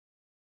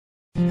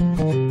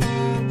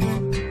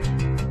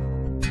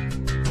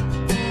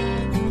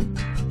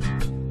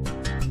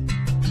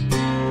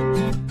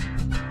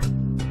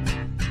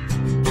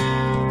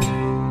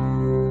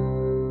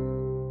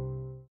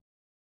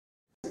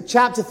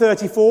chapter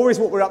 34 is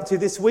what we're up to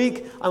this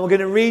week, and we're going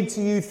to read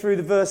to you through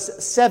the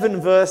 7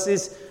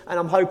 verses, and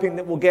I'm hoping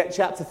that we'll get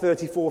chapter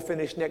 34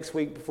 finished next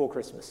week before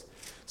Christmas.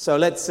 So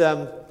let's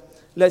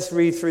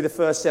read through the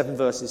first 7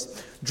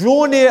 verses.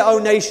 Draw near, O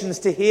nations,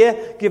 to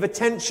hear. Give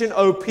attention,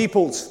 O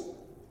peoples.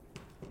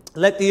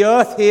 Let the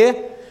earth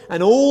hear,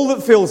 and all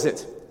that fills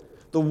it,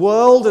 the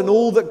world and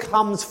all that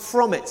comes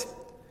from it.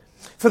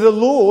 For the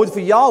Lord, for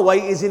Yahweh,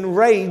 is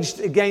enraged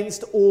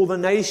against all the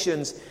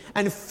nations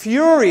and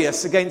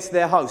furious against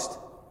their host.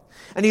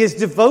 And he has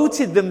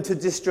devoted them to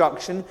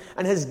destruction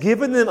and has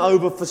given them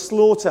over for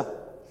slaughter.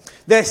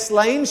 Their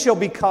slain shall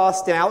be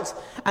cast out,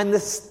 and the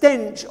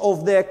stench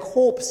of their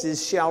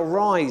corpses shall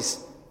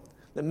rise.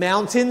 The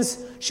mountains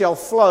shall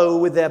flow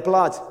with their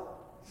blood.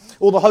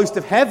 All the host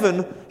of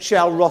heaven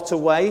shall rot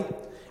away,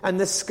 and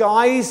the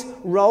skies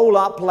roll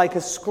up like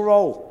a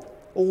scroll.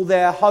 All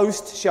their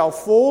host shall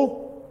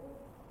fall,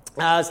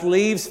 as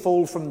leaves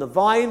fall from the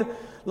vine,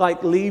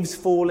 like leaves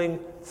falling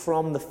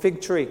from the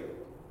fig tree.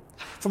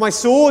 For my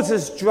sword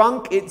has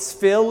drunk its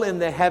fill in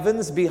the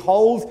heavens.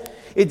 Behold,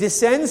 it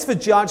descends for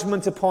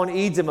judgment upon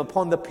Edom,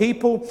 upon the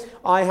people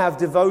I have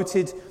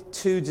devoted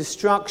to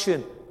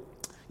destruction.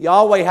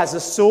 Yahweh has a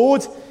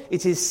sword.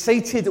 It is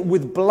sated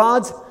with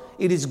blood.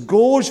 It is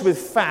gorged with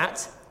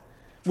fat,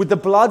 with the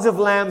blood of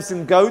lambs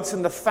and goats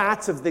and the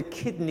fat of the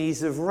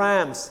kidneys of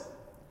rams.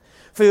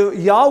 For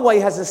Yahweh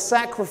has a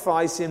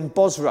sacrifice in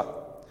Bozrah,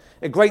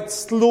 a great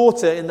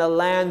slaughter in the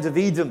land of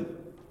Edom.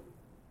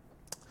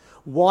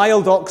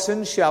 Wild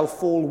oxen shall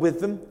fall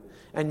with them,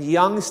 and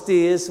young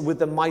steers with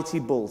the mighty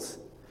bulls.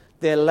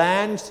 Their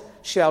land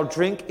shall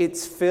drink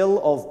its fill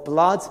of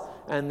blood,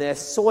 and their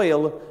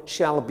soil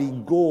shall be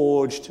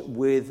gorged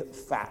with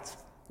fat.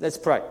 Let's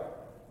pray.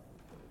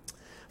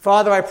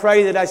 Father, I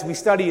pray that as we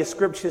study your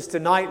scriptures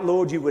tonight,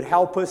 Lord, you would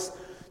help us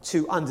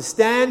to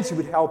understand, you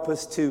would help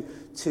us to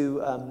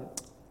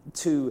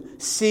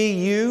see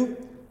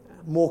you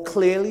more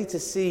clearly, to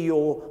see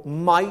your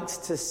might,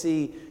 to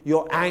see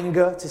your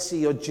anger, to see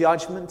your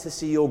judgment, to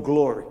see your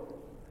glory.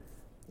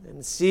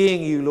 And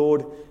seeing you,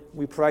 Lord,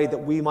 we pray that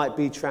we might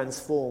be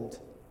transformed,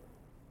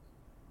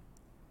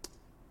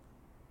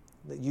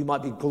 that you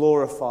might be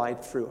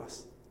glorified through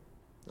us.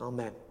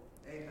 Amen.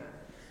 Amen.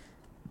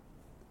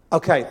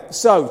 Okay,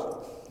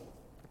 so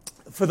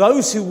for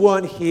those who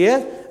weren't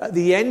here, at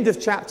the end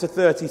of chapter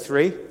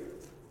 33,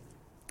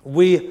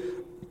 we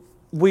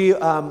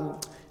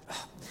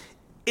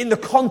in the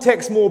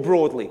context more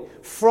broadly,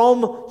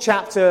 from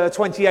chapter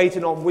 28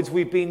 and onwards,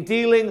 we've been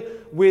dealing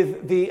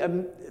with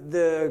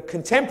the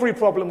contemporary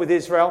problem with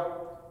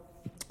Israel,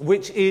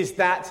 which is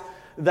that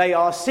they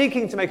are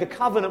seeking to make a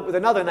covenant with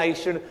another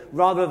nation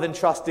rather than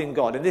trusting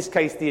God, in this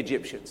case the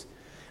Egyptians.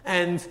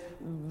 And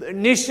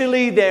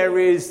initially there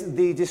is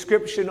the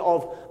description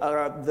of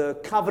the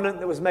covenant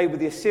that was made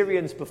with the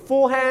Assyrians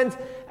beforehand,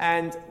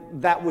 and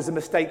that was a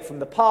mistake from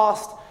the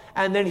past.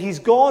 And then he's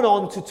gone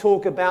on to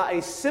talk about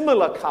a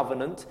similar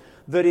covenant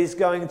that is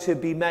going to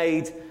be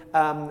made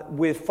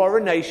with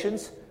foreign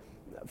nations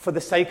for the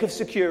sake of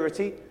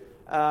security,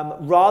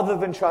 rather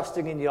than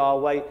trusting in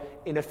Yahweh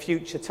in a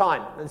future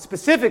time. And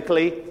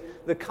specifically,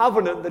 the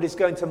covenant that is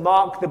going to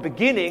mark the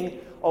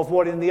beginning of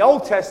what in the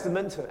Old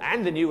Testament,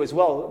 and the New as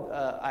well,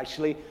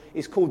 actually,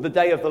 is called the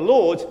Day of the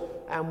Lord,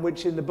 and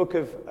which in the book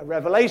of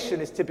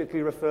Revelation is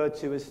typically referred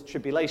to as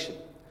tribulation.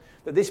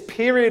 That this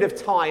period of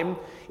time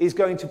is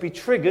going to be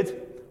triggered,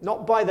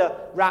 not by the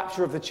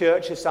rapture of the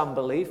church, as some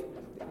believe.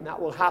 And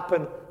that will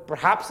happen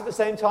perhaps at the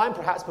same time,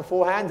 perhaps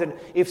beforehand. And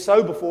if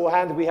so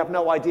beforehand, we have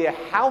no idea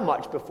how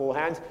much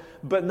beforehand.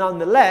 But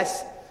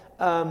nonetheless,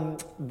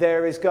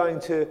 there is going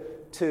to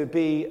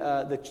be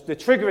the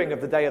triggering of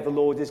the Day of the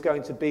Lord is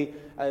going to be,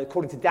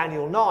 according to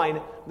Daniel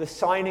 9, the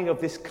signing of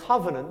this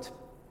covenant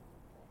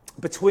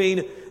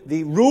between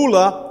the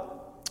ruler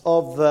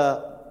of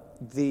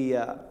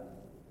the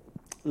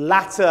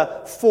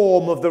latter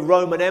form of the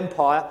Roman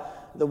Empire,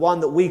 the one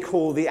that we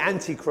call the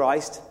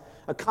Antichrist,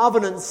 a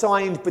covenant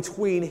signed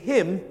between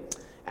him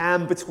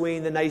and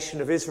between the nation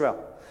of Israel.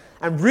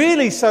 And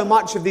really so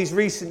much of these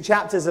recent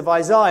chapters of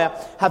Isaiah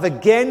have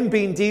again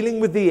been dealing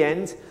with the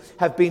end,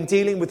 have been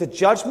dealing with the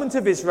judgment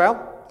of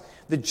Israel,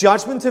 the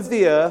judgment of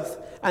the earth,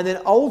 and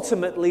then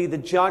ultimately the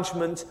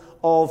judgment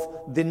of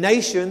the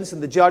nations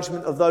and the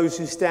judgment of those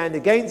who stand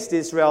against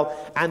Israel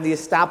and the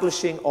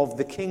establishing of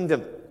the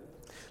kingdom.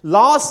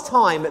 Last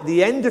time, at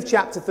the end of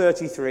chapter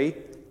 33,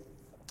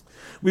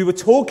 we were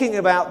talking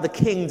about the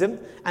kingdom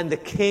and the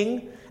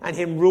king and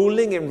him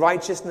ruling in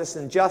righteousness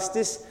and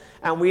justice.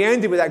 And we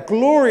ended with that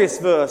glorious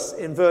verse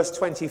in verse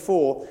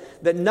 24,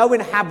 that no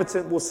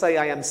inhabitant will say,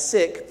 I am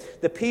sick.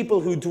 The people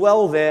who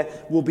dwell there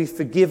will be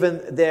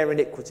forgiven their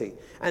iniquity.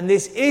 And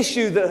this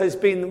issue that has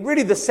been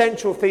really the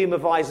central theme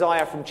of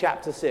Isaiah from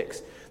chapter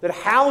 6, that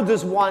how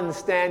does one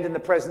stand in the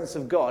presence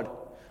of God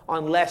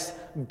unless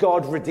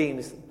God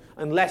redeems them?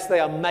 Unless they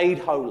are made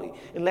holy,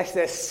 unless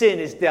their sin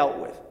is dealt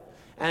with.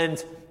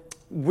 And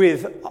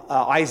with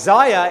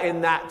Isaiah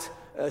in that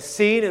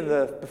scene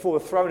before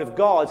the throne of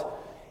God,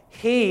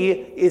 He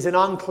is an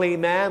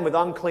unclean man with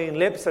unclean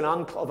lips and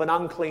of an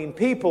unclean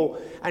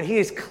people, and he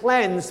is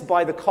cleansed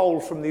by the coal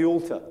from the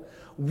altar.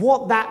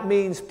 What that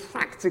means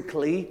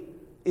practically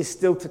is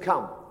still to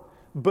come.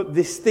 But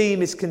this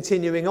theme is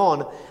continuing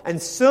on.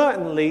 And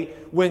certainly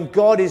when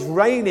God is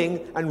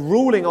reigning and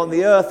ruling on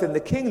the earth in the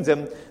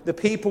kingdom, the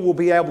people will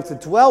be able to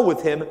dwell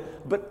with him,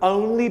 but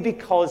only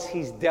because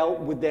he's dealt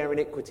with their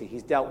iniquity.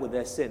 He's dealt with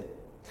their sin.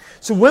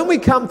 So when we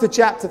come to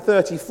chapter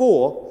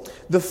 34,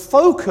 the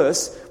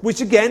focus,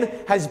 which again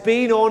has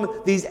been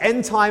on these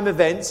end time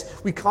events,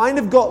 we kind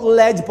of got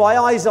led by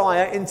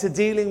Isaiah into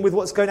dealing with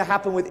what's going to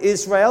happen with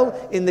Israel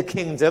in the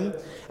kingdom.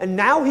 And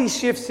now he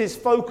shifts his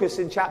focus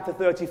in chapter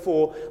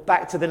 34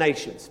 back to the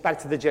nations, back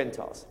to the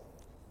Gentiles.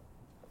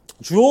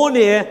 Draw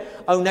near,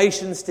 O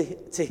nations,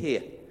 to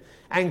hear,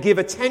 and give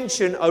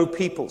attention, O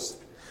peoples.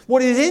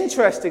 What is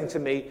interesting to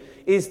me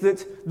is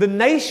that the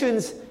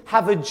nations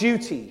have a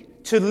duty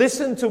to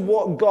listen to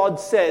what God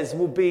says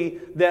will be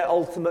their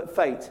ultimate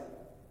fate,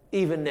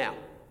 even now.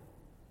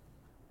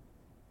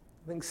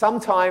 I think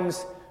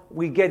sometimes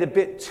we get a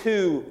bit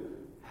too,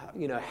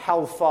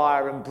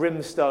 hellfire and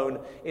brimstone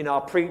in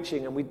our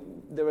preaching, and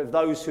there are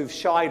those who've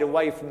shied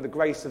away from the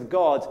grace of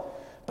God,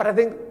 but I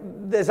think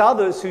there's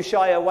others who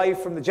shy away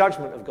from the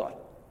judgment of God.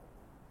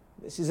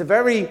 This is a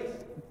very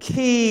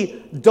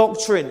key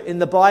doctrine in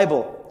the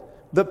Bible,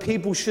 that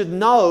people should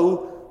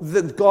know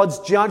that God's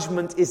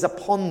judgment is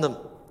upon them.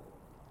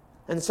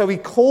 And so he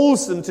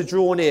calls them to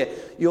draw near.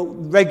 Your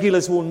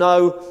regulars will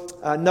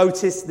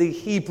notice the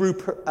Hebrew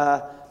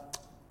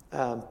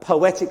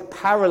poetic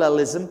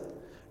parallelism.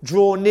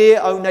 Draw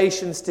near, O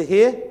nations, to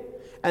hear,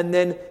 and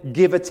then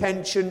give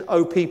attention,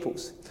 O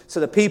peoples. So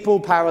the people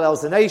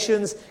parallels the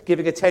nations,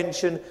 giving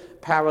attention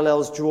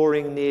parallels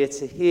drawing near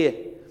to hear.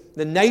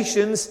 The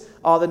nations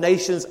are the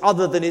nations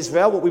other than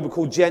Israel, what we would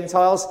call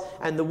Gentiles,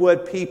 and the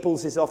word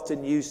peoples is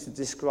often used to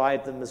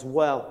describe them as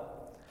well.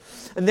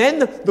 And then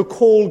the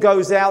call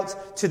goes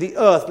out to the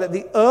earth. Let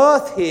the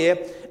earth hear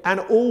and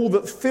all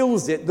that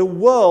fills it, the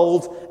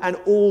world and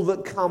all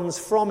that comes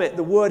from it.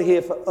 The word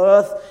here for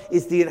earth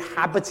is the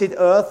inhabited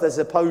earth as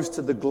opposed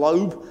to the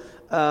globe.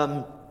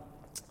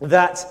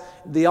 That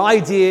the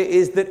idea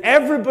is that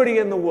everybody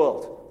in the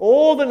world,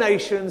 all the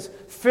nations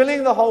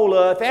filling the whole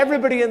earth,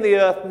 everybody in the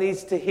earth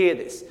needs to hear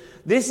this.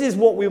 This is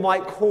what we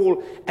might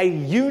call a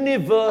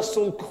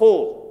universal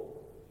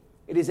call.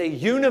 It is a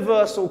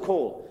universal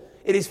call.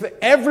 It is for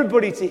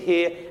everybody to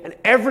hear and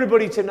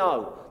everybody to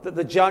know that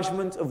the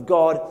judgment of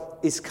God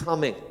is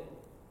coming.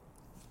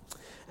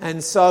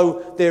 And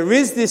so there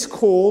is this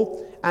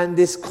call, and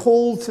this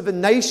call to the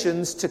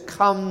nations to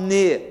come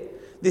near.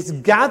 This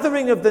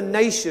gathering of the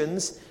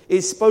nations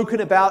is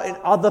spoken about in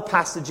other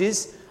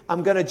passages.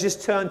 I'm going to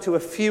just turn to a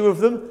few of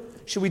them.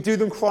 Should we do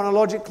them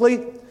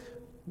chronologically?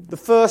 The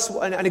first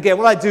one, and again,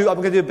 what I do, I'm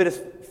going to do a bit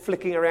of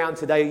flicking around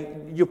today.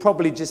 You're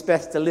probably just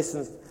best to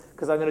listen,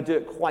 because I'm going to do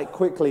it quite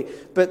quickly.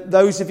 But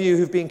those of you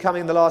who've been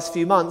coming the last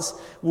few months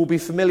will be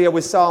familiar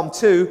with Psalm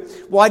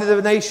 2. Why do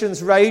the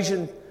nations rage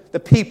and the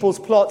peoples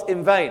plot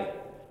in vain?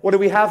 What do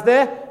we have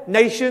there?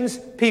 Nations,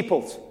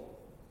 peoples.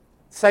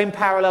 Same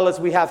parallel as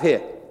we have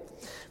here.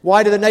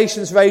 Why do the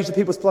nations rage, the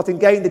peoples plot in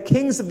vain? The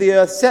kings of the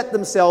earth set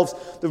themselves,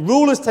 the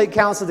rulers take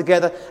counsel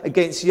together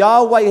against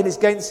Yahweh and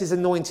against his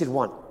anointed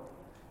one.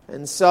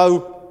 And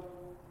so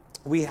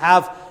we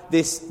have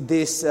this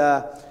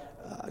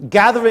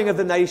gathering of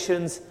the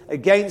nations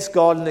against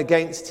God and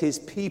against his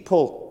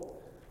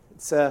people.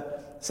 It's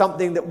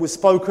something that was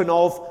spoken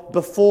of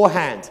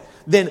beforehand.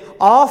 Then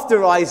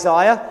after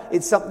Isaiah,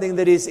 it's something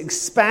that is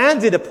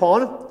expanded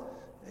upon.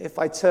 If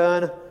I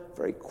turn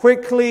very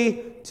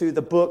quickly to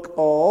the book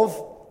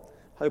of,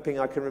 hoping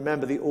I can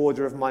remember the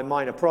order of my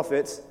minor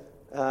prophets,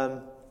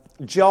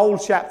 Joel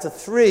chapter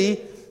 3.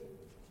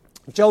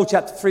 Joel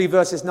chapter 3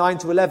 verses 9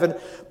 to 11.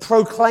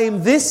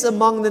 Proclaim this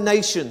among the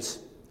nations.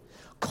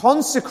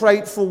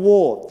 Consecrate for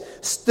war.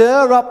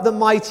 Stir up the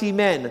mighty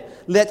men.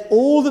 Let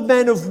all the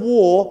men of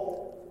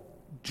war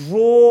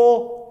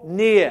draw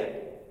near.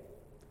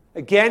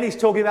 Again, he's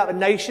talking about the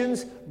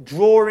nations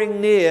drawing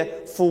near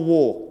for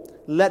war.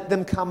 Let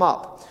them come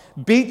up.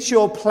 Beat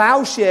your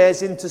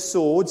plowshares into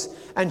swords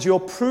and your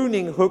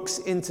pruning hooks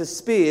into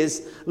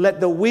spears.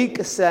 Let the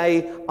weak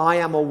say, I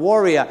am a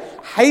warrior.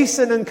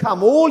 Hasten and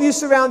come, all you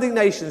surrounding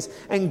nations,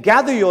 and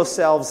gather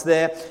yourselves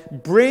there.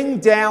 Bring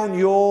down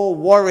your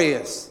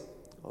warriors,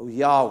 O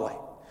Yahweh.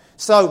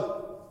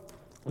 So,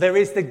 there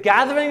is the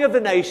gathering of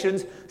the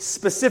nations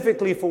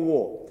specifically for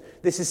war.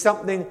 This is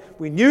something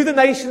we knew the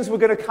nations were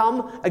going to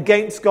come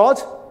against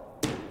God.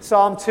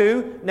 Psalm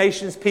 2,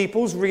 nations,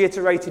 peoples,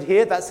 reiterated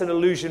here. That's an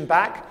allusion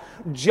back.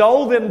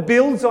 Joel then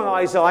builds on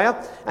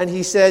Isaiah, and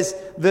he says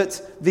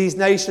that these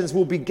nations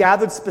will be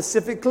gathered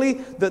specifically,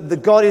 that the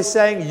God is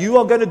saying, you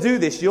are going to do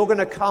this. You're going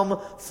to come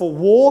for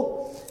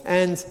war.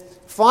 And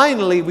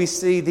finally, we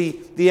see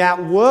the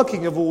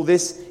outworking of all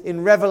this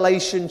in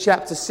Revelation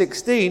chapter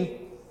 16,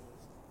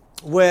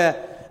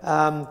 where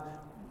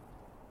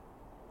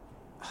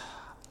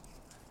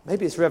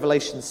maybe it's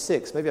Revelation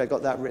 6. Maybe I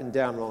got that written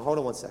down wrong. Hold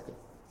on one second.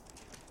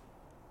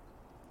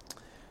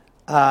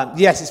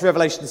 Yes, it's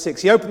Revelation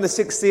 6. He opened the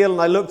sixth seal,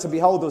 and I looked, and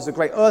behold, there was a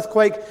great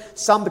earthquake.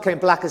 Sun became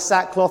black as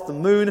sackcloth. The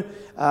moon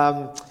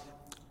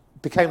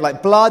became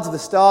like blood. The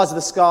stars of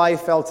the sky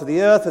fell to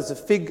the earth as a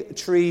fig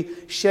tree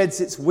sheds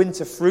its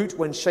winter fruit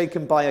when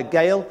shaken by a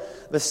gale.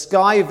 The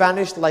sky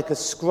vanished like a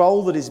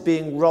scroll that is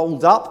being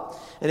rolled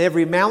up, and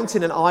every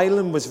mountain and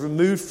island was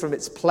removed from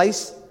its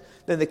place.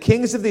 Then the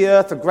kings of the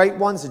earth, the great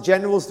ones, the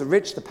generals, the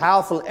rich, the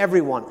powerful,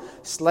 everyone,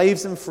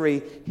 slaves and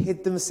free,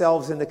 hid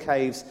themselves in the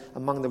caves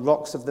among the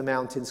rocks of the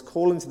mountains,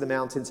 calling to the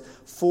mountains,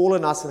 fall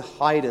on us and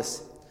hide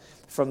us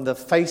from the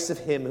face of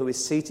him who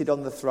is seated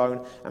on the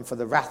throne and for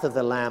the wrath of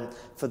the Lamb.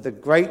 For the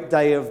great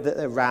day of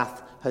the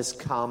wrath has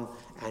come,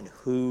 and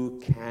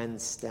who can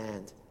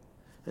stand?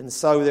 And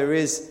so there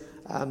is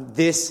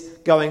this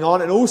going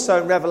on. And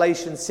also in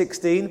Revelation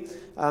 16,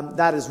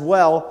 that as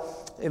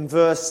well, in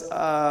verse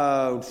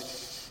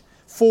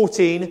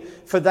 14,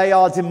 for they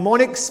are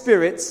demonic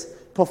spirits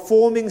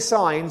performing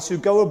signs who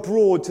go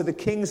abroad to the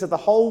kings of the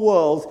whole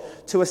world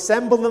to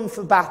assemble them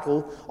for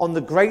battle on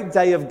the great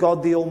day of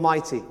God the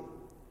Almighty.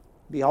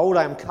 Behold,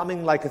 I am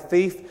coming like a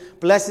thief.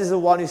 Blessed is the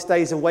one who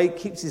stays awake,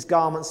 keeps his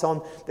garments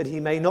on, that he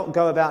may not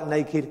go about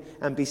naked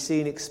and be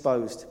seen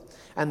exposed.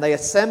 And they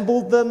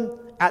assembled them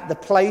at the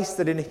place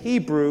that in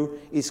Hebrew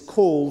is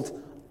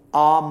called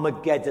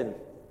Armageddon.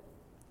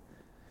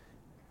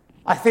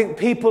 I think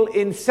people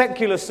in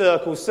secular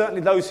circles,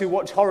 certainly those who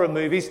watch horror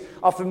movies,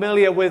 are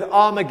familiar with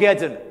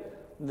Armageddon,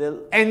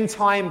 the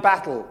end-time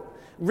battle.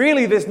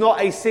 Really, there's not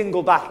a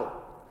single battle.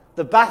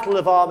 The Battle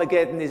of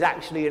Armageddon is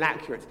actually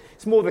inaccurate.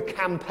 It's more the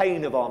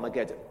campaign of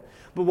Armageddon.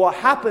 But what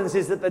happens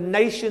is that the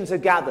nations are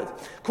gathered.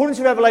 According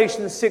to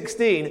Revelation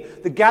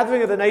 16, the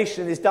gathering of the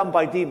nation is done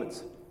by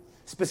demons.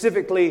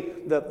 Specifically,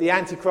 the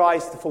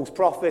Antichrist, the false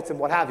prophet, and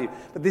what have you.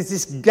 But there's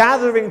this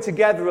gathering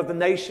together of the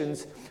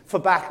nations for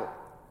battle.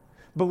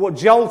 But what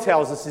Joel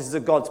tells us is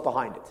that God's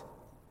behind it.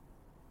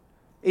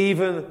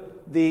 Even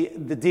the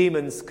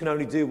demons can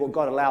only do what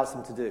God allows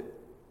them to do.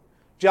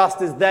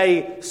 Just as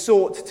they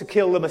sought to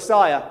kill the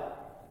Messiah,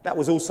 that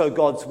was also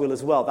God's will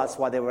as well. That's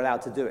why they were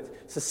allowed to do it.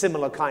 It's a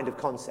similar kind of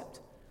concept.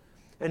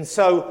 And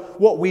so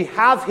what we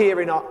have here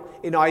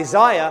in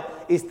Isaiah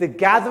is the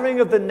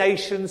gathering of the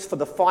nations for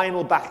the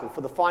final battle,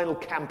 for the final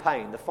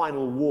campaign, the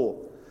final war.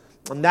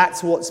 And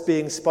that's what's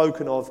being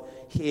spoken of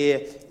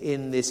here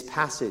in this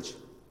passage.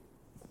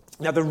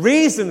 Now, the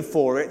reason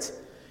for it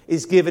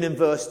is given in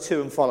verse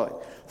 2 and following.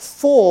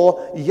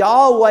 For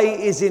Yahweh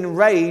is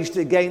enraged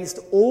against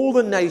all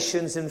the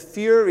nations and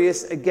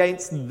furious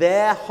against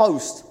their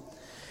host.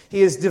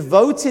 He has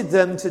devoted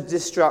them to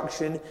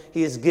destruction.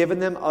 He has given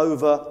them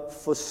over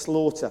for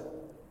slaughter.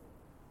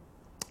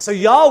 So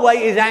Yahweh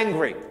is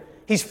angry.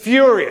 He's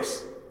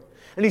furious.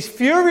 And he's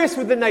furious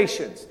with the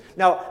nations.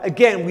 Now,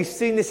 again, we've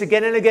seen this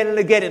again and again and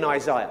again in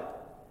Isaiah.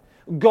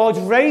 God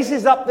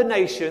raises up the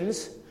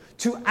nations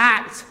to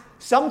act.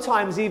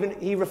 Sometimes even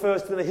he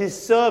refers to them as his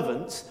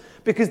servants,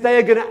 because they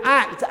are going to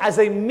act as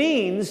a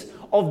means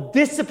of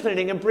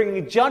disciplining and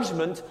bringing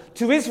judgment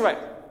to Israel.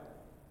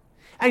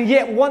 And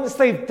yet once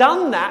they've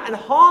done that and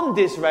harmed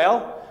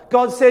Israel,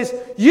 God says,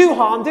 you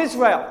harmed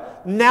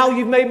Israel. Now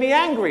you've made me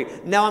angry.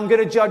 Now I'm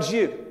going to judge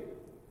you.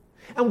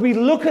 And we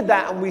look at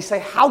that and we say,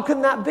 how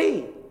can that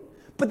be?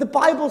 But the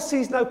Bible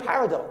sees no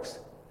paradox.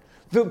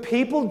 That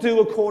people do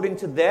according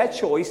to their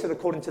choice and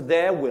according to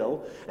their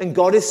will, and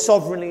God is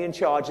sovereignly in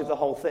charge of the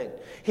whole thing.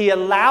 He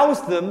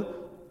allows them,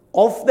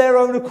 of their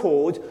own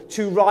accord,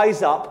 to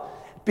rise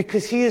up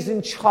because he is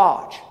in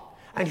charge.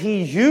 And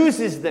he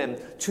uses them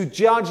to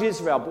judge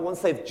Israel. But once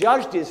they've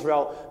judged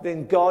Israel,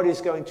 then God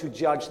is going to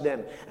judge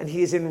them. And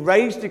he is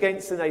enraged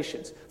against the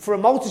nations for a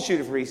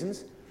multitude of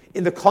reasons.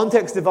 In the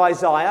context of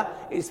Isaiah,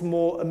 it's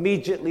more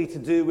immediately to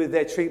do with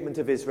their treatment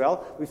of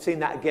Israel. We've seen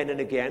that again and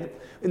again.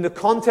 In the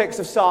context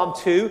of Psalm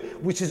 2,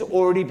 which has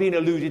already been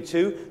alluded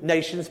to,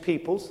 nations,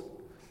 peoples,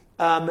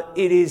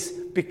 it is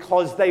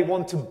because they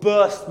want to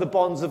burst the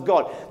bonds of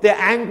God. They're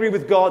angry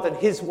with God and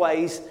his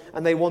ways,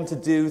 and they want to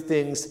do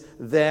things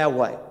their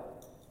way.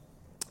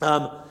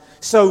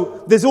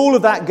 So there's all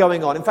of that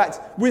going on. In fact,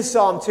 with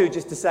Psalm 2,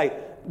 just to say,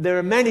 there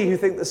are many who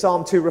think that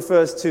Psalm 2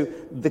 refers to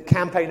the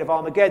campaign of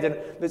Armageddon.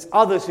 There's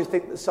others who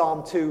think that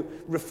Psalm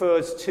 2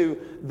 refers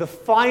to the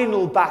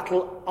final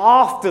battle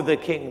after the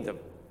kingdom,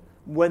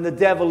 when the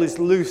devil is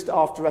loosed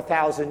after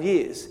 1,000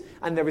 years,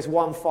 and there is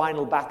one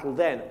final battle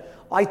then.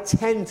 I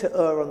tend to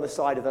err on the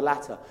side of the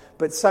latter,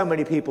 but so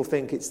many people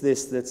think it's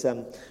this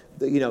that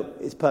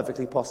it's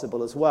perfectly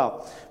possible as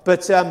well.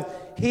 But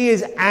he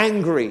is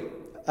angry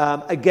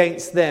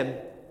against them,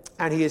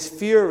 and he is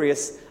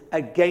furious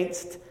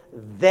against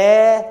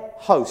their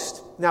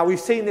host. Now, we've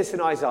seen this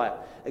in Isaiah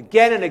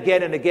again and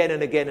again and again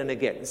and again and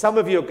again. And some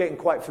of you are getting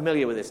quite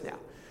familiar with this now.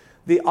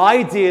 The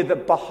idea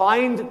that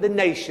behind the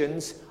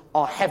nations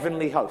are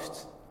heavenly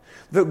hosts.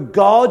 That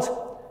God,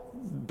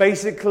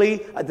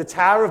 basically, at the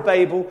Tower of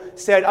Babel,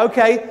 said,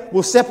 okay,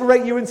 we'll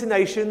separate you into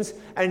nations,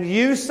 and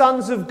you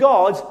sons of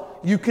God,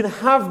 you can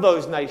have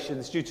those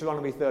nations,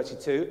 Deuteronomy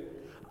 32,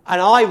 and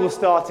I will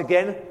start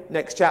again,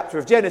 next chapter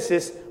of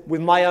Genesis,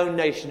 with my own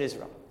nation,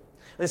 Israel.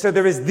 And so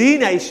there is the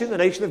nation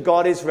of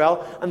God,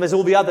 Israel, and there's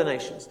all the other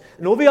nations.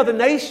 And all the other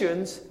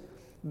nations,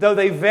 though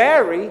they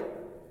vary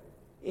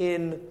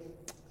in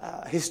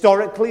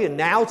historically and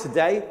now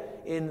today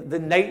in the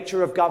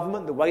nature of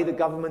government, the way the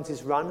government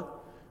is run,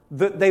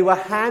 that they were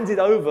handed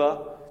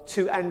over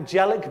to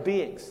angelic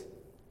beings.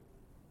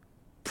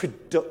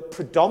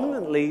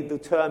 Predominantly, the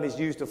term is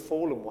used of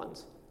fallen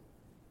ones,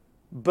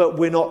 but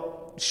we're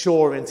not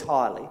sure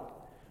entirely.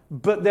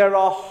 But there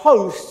are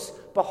hosts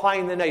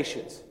behind the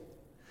nations.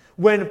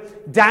 When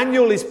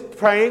Daniel is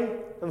praying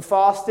and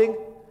fasting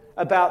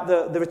about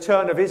the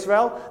return of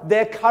Israel,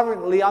 they're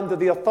currently under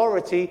the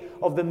authority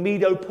of the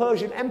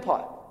Medo-Persian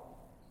Empire.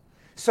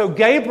 So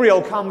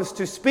Gabriel comes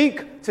to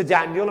speak to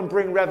Daniel and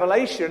bring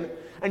revelation,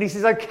 and he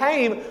says, I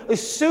came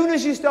as soon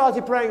as you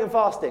started praying and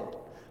fasting,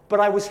 but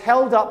I was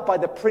held up by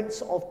the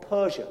prince of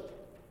Persia,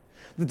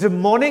 the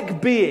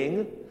demonic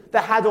being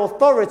that had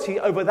authority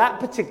over that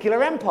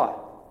particular empire.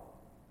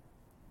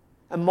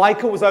 And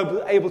Michael was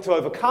able to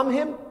overcome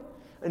him,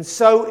 and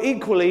so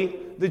equally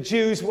the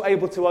Jews were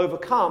able to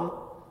overcome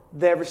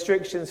their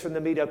restrictions from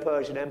the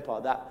Medo-Persian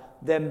Empire,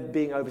 them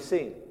being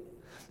overseen.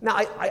 Now,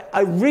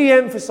 I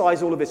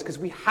re-emphasize all of this because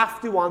we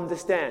have to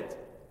understand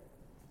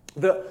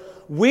that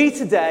we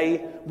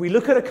today, we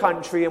look at a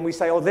country and we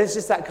say, oh, there's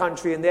just that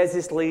country and there's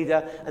this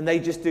leader and they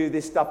just do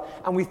this stuff.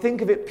 And we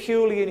think of it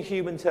purely in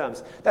human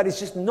terms. That is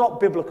just not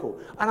biblical.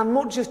 And I'm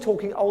not just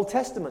talking Old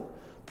Testament.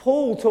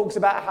 Paul talks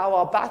about how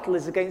our battle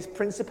is against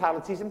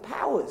principalities and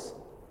powers.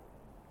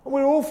 And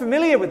we're all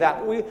familiar with that.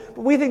 But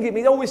we think it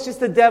means, oh, it's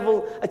just the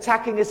devil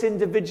attacking us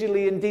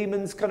individually and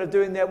demons kind of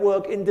doing their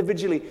work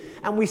individually.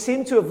 And we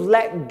seem to have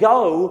let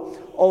go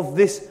of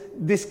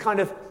this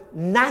kind of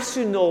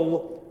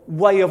national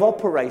way of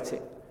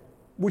operating,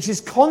 which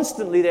is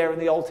constantly there in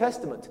the Old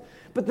Testament.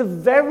 But the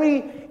very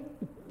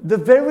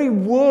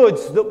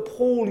words that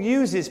Paul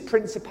uses,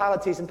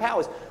 principalities and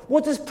powers,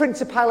 what does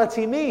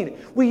principality mean?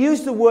 We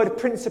use the word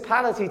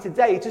principality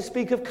today to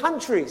speak of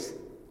countries,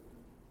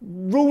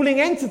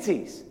 ruling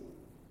entities.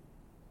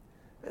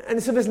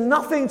 And so there's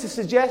nothing to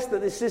suggest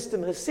that this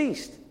system has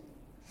ceased.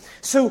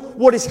 So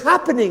what is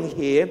happening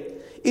here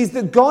is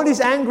that God is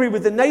angry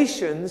with the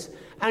nations,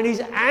 and he's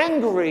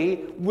angry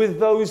with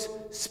those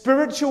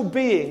spiritual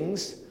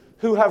beings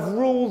who have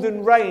ruled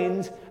and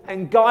reigned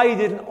and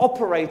guided and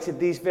operated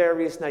these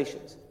various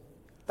nations.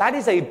 That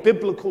is a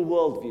biblical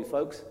worldview,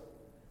 folks,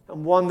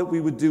 and one that we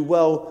would do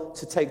well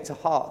to take to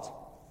heart.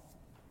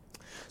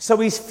 So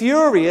he's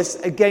furious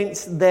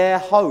against their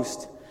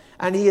host,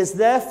 and he has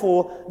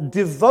therefore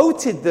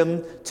devoted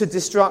them to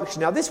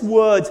destruction. Now, this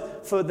word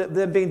for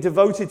them being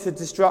devoted to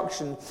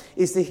destruction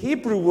is the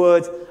Hebrew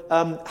word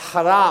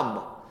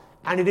haram,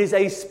 and it is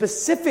a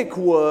specific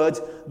word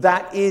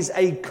that is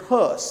a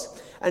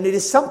curse. And it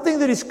is something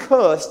that is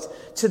cursed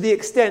to the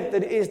extent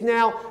that it is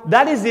now,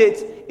 that is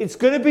it, it's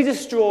going to be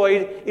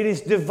destroyed, it is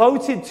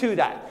devoted to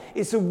that.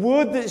 It's a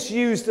word that's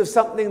used of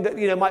something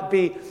that, might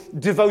be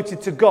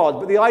devoted to God,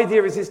 but the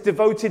idea is it's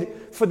devoted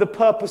for the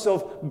purpose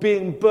of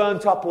being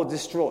burnt up or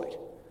destroyed.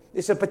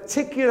 It's a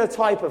particular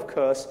type of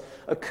curse,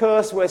 a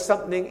curse where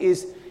something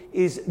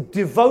is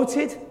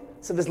devoted,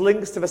 so there's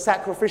links to the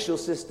sacrificial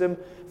system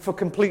for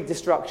complete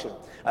destruction.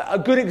 A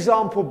good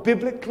example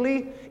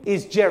biblically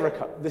is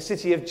Jericho. The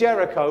city of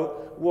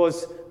Jericho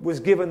was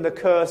given the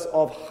curse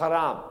of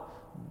haram,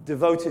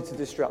 devoted to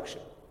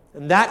destruction.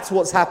 And that's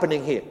what's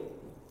happening here.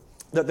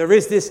 That there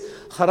is this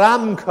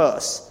haram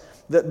curse,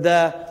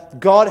 that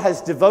God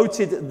has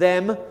devoted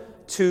them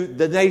to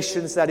the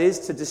nations, that is,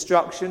 to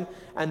destruction,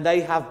 and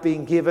they have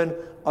been given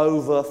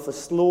over for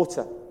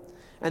slaughter.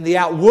 And the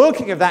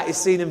outworking of that is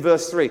seen in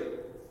verse 3.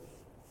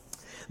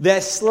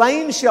 Their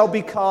slain shall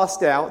be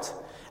cast out,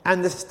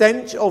 and the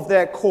stench of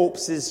their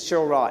corpses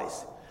shall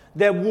rise.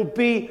 There will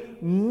be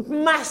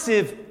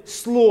massive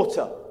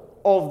slaughter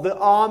of the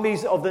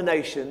armies of the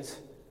nations,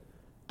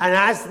 and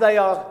as they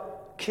are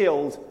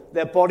killed,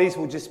 their bodies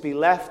will just be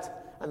left,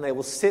 and they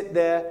will sit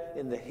there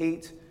in the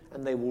heat,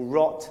 and they will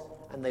rot,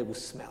 and they will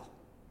smell.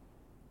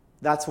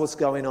 That's what's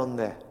going on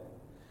there.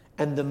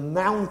 And the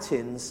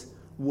mountains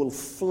will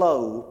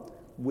flow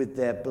with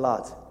their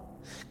blood.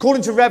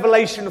 According to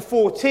Revelation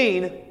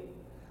 14,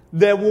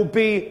 there will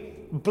be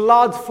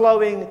blood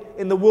flowing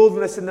in the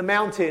wilderness and the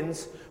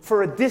mountains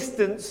for a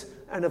distance,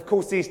 and of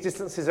course these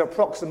distances are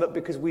approximate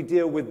because we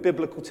deal with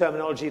biblical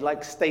terminology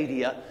like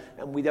stadia,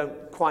 and we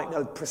don't quite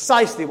know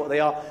precisely what they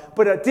are,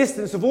 but a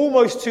distance of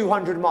almost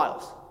 200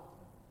 miles,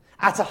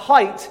 at a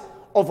height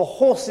of a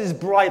horse's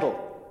bridle.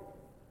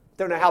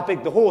 Don't know how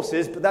big the horse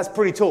is, but that's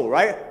pretty tall,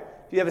 right?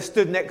 If you ever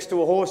stood next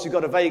to a horse, you've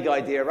got a vague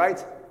idea,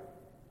 right?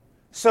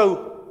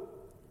 So,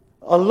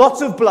 a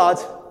lot of blood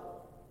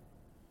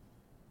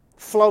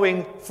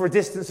flowing for a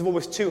distance of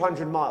almost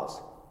 200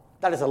 miles.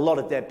 That is a lot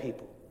of dead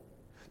people.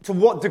 To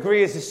what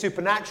degree is this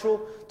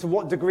supernatural? To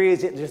what degree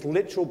is it just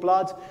literal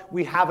blood?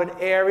 We have an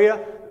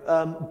area,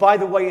 by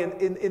the way,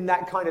 in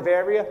that kind of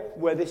area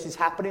where this is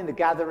happening, the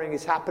gathering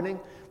is happening.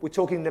 We're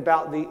talking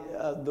about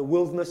the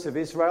wilderness of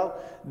Israel.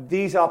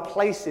 These are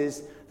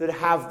places that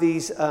have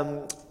these,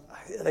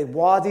 they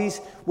wadis,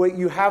 where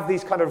you have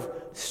these kind of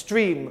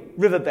stream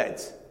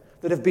riverbeds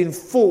that have been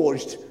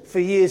forged for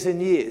years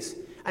and years.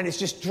 And it's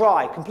just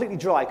dry, completely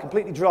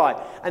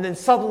dry. And then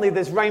suddenly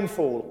there's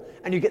rainfall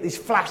and you get these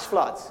flash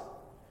floods.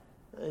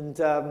 And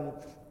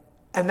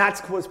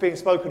that's what's being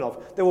spoken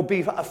of. There will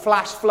be a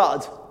flash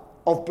flood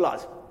of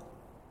blood.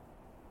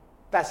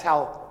 That's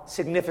how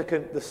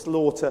significant the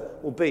slaughter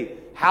will be.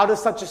 How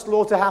does such a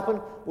slaughter happen?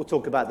 We'll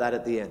talk about that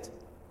at the end.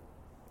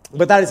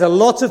 But that is a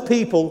lot of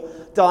people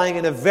dying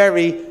in a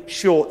very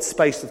short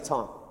space of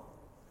time.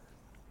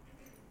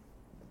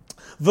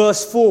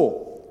 Verse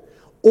 4.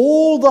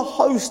 All the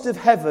host of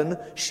heaven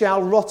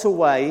shall rot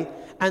away,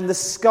 and the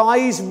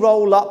skies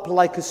roll up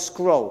like a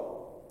scroll.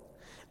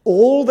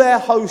 All their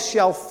hosts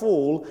shall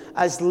fall,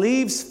 as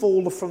leaves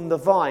fall from the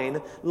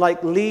vine,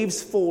 like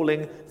leaves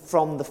falling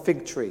from the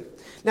fig tree.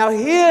 Now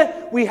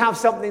here we have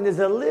something that's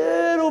a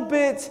little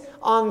bit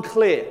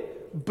unclear.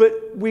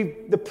 But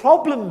the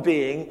problem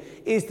being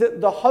is that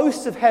the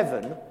host of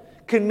heaven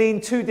can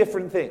mean two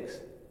different things,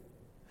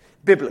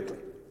 biblically.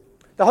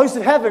 The host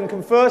of heaven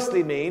can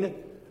firstly mean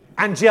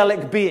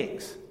angelic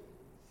beings.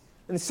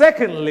 And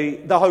secondly,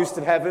 the host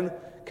of heaven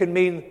can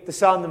mean the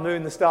sun, the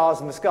moon, the stars,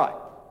 and the sky.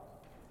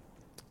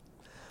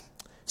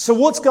 So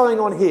what's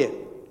going on here?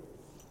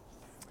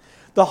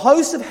 The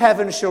host of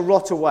heaven shall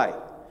rot away.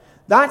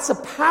 That's a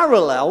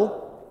parallel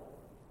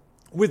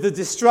with the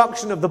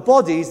destruction of the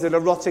bodies that are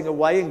rotting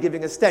away and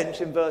giving a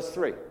stench in verse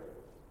 3. Do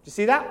you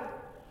see that?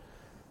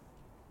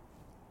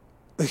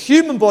 The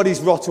human bodies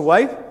rot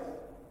away,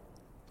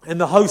 and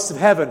the host of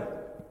heaven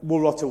will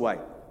rot away.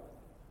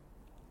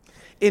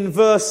 In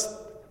verse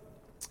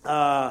 2,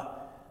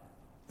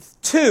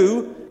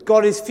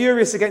 God is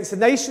furious against the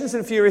nations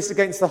and furious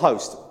against the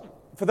host.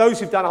 For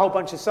those who've done a whole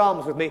bunch of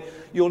Psalms with me,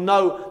 you'll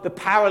know the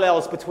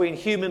parallels between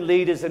human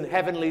leaders and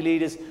heavenly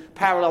leaders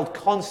paralleled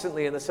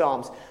constantly in the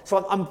Psalms.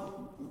 So I'm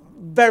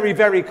very,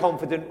 very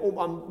confident,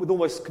 with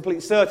almost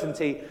complete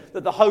certainty,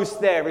 that the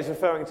host there is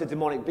referring to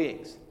demonic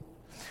beings.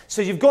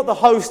 So you've got the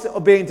host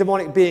of being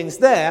demonic beings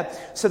there.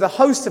 So the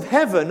host of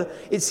heaven,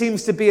 it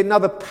seems to be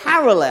another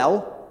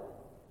parallel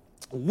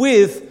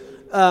with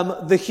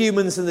the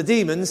humans and the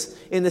demons,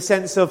 in the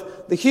sense of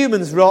the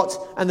humans rot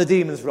and the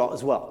demons rot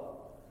as well.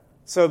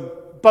 So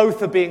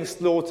both are being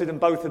slaughtered and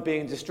both are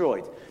being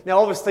destroyed. Now,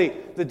 obviously,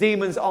 the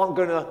demons aren't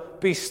going to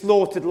be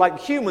slaughtered like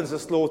humans are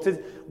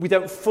slaughtered. We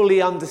don't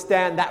fully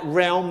understand that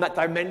realm, that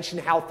dimension,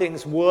 how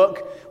things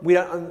work. We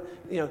don't,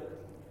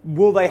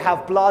 will they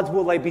have blood?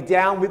 Will they be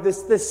down?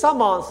 There's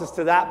some answers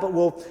to that, but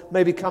we'll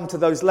maybe come to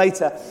those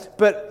later.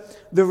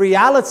 But the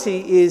reality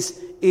is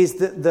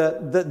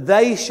that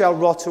they shall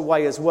rot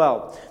away as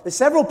well. There's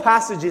several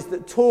passages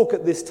that talk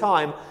at this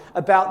time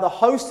about the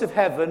host of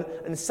heaven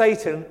and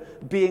Satan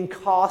being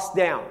cast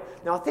down.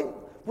 Now, I think,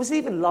 was it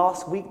even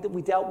last week that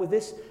we dealt with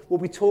this? Where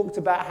we talked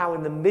about how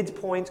in the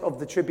midpoint of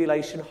the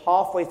tribulation,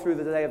 halfway through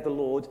the day of the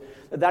Lord,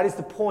 that is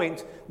the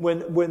point when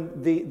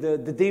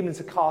the demons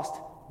are cast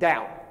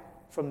down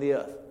from the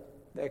earth.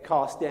 They're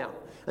cast down.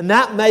 And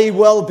that may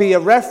well be a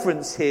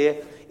reference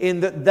here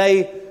in that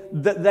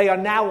they are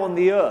now on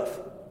the earth.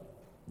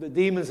 The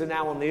demons are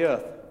now on the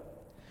earth.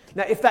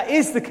 Now, if that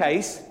is the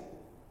case,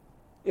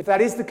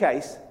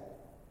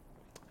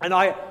 and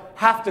I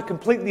have to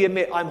completely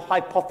admit I'm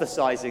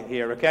hypothesizing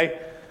here, okay?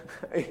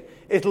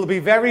 It'll be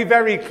very,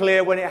 very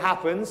clear when it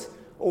happens.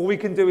 All we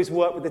can do is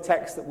work with the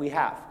text that we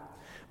have.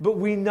 But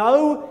we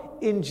know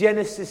in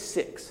Genesis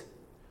 6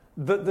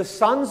 that the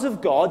sons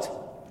of God,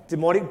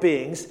 demonic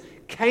beings,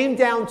 came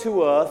down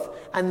to earth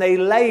and they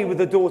lay with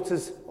the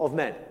daughters of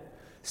men.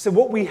 So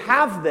what we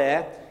have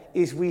there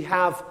is we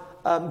have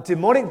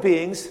demonic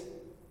beings.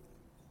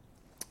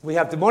 We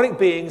have demonic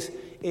beings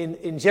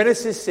in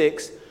Genesis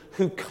 6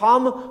 who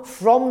come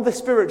from the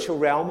spiritual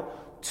realm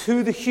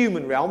to the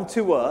human realm,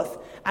 to earth,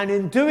 and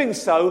in doing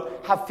so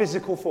have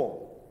physical form.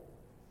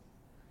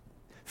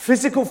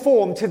 Physical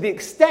form to the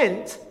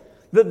extent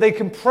that they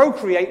can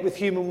procreate with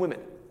human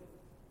women.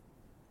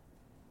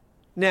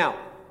 Now,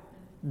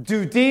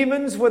 do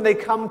demons, when they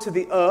come to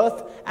the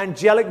earth,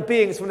 angelic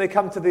beings, when they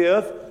come to the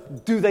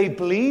earth, do they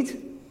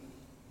bleed?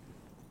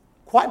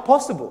 Quite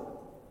possible.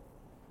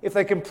 If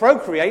they can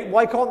procreate,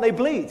 why can't they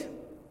bleed?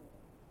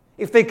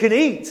 If they can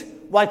eat,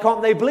 why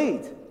can't they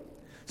bleed?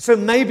 So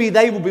maybe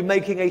they will be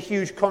making a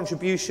huge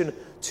contribution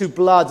to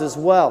blood as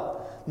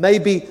well.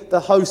 Maybe the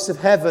hosts of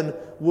heaven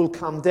will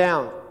come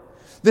down.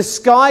 The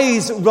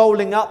skies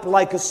rolling up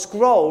like a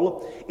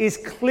scroll is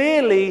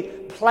clearly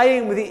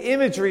playing with the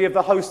imagery of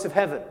the host of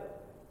heaven.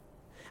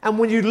 And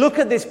when you look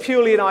at this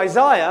purely in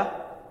Isaiah,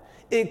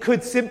 it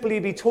could simply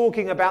be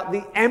talking about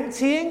the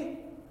emptying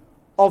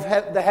of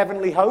the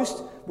heavenly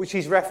host, which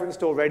he's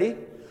referenced already.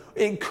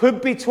 It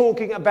could be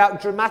talking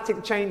about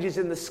dramatic changes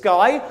in the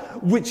sky,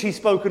 which he's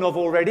spoken of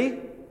already.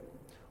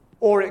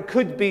 Or it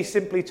could be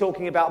simply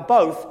talking about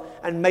both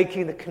and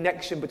making the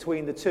connection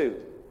between the two.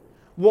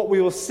 What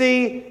we will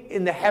see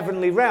in the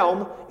heavenly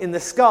realm, in the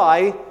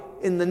sky,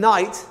 in the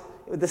night,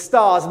 with the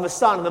stars and the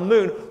sun and the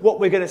moon, what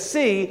we're going to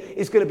see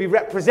is going to be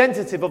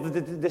representative of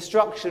the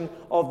destruction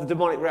of the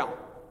demonic realm.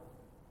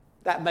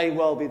 That may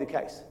well be the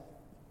case.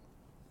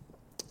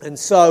 And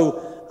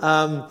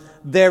so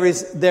there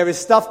is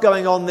stuff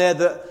going on there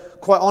that,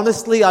 quite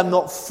honestly, I'm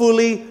not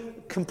fully,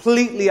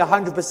 completely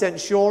 100%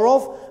 sure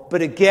of.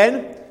 But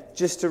again,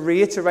 just to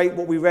reiterate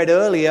what we read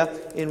earlier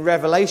in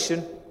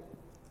Revelation,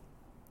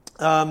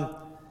 that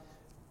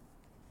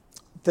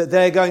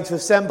they're going to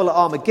assemble at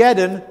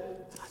Armageddon.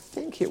 I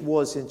think it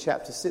was in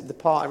chapter 6, the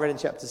part I read in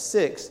chapter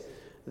 6,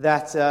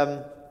 that,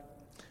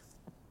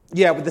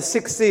 with the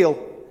sixth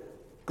seal,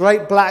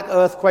 great black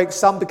earthquake,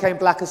 sun became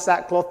black as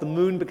sackcloth, the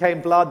moon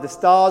became blood, the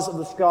stars of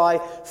the sky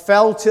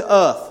fell to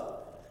earth.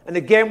 And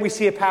again, we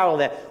see a parallel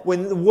there.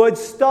 When the word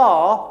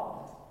star,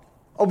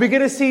 are we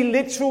going to see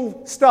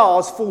literal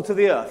stars fall to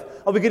the earth?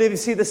 Are we going to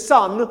see the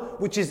sun,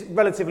 which is,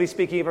 relatively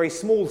speaking, a very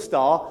small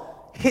star,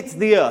 hit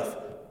the earth?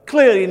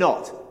 Clearly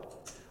not.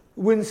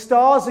 When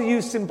stars are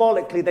used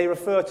symbolically, they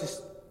refer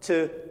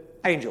to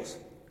angels,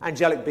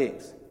 angelic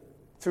beings.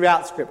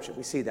 Throughout Scripture,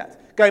 we see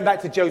that. Going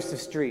back to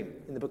Joseph's dream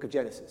in the book of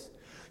Genesis.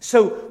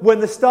 So when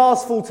the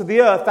stars fall to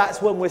the earth,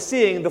 that's when we're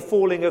seeing the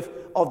falling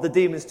of the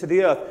demons to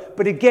the earth.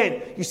 But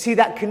again, you see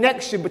that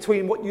connection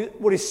between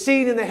what is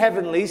seen in the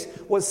heavenlies,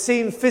 what's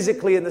seen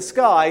physically in the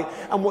sky,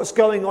 and what's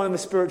going on in the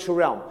spiritual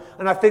realm.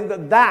 And I think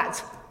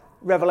that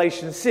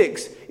Revelation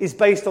 6 is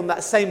based on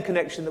that same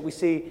connection that we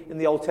see in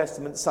the Old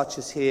Testament, such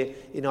as here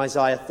in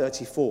Isaiah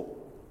 34.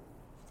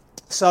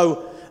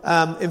 So,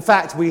 in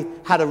fact, we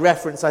had a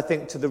reference, I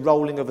think, to the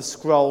rolling of a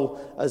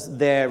scroll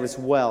as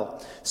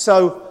well.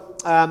 So,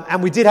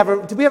 and we did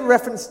have did we have a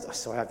reference? Oh,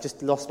 sorry, I've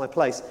just lost my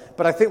place.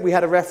 But I think we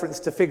had a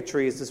reference to fig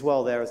trees as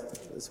well there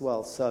as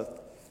well. So,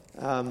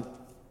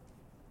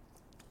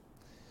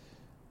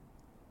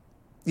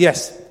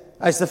 yes.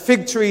 As the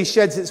fig tree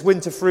sheds its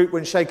winter fruit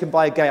when shaken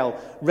by a gale.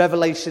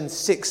 Revelation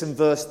 6 and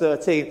verse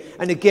 13.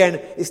 And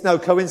again, it's no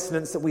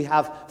coincidence that we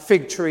have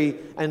fig tree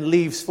and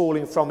leaves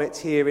falling from it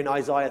here in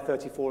Isaiah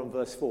 34 and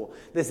verse 4.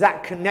 There's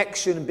that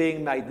connection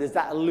being made. There's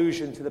that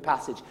allusion to the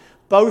passage.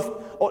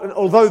 Both,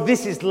 although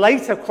this is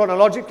later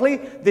chronologically,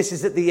 this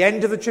is at the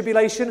end of the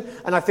tribulation,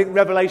 and I think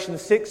Revelation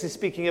 6 is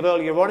speaking of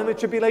earlier on in the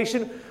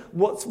tribulation.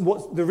 What's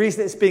the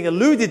reason it's being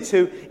alluded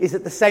to is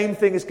that the same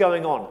thing is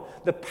going on.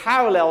 The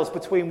parallels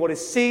between what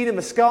is seen in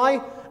the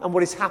sky and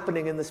what is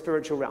happening in the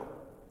spiritual realm.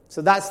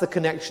 So that's the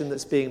connection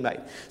that's being made.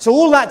 So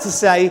all that to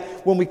say,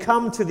 when we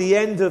come to the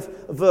end of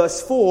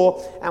verse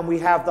 4, and we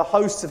have the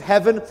hosts of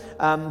heaven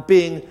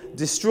being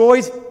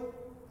destroyed,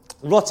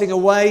 rotting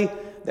away,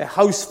 their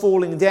hosts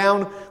falling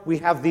down, we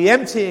have the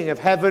emptying of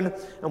heaven,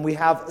 and we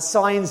have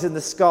signs in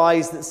the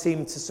skies that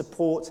seem to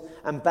support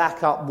and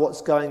back up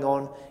what's going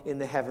on in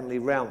the heavenly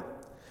realm.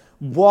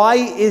 Why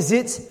is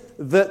it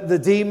that the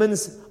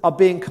demons are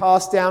being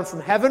cast down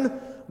from heaven?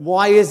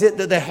 Why is it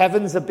that the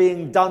heavens are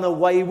being done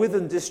away with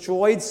and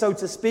destroyed, so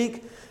to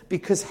speak?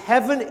 Because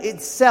heaven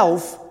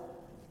itself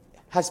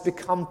has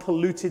become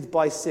polluted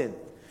by sin.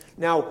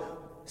 Now,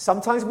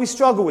 sometimes we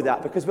struggle with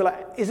that because we're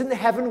like, isn't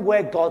heaven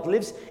where God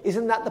lives?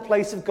 Isn't that the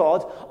place of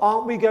God?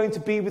 Aren't we going to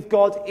be with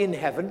God in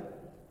heaven?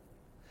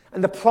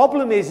 And the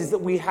problem is that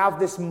we have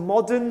this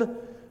modern,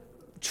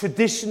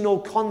 traditional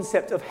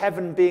concept of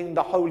heaven being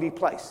the holy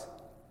place.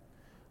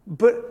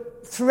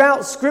 But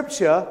throughout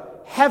Scripture,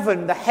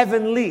 heaven, the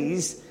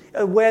heavenlies,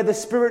 are where the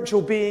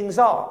spiritual beings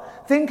are.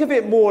 Think of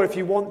it more, if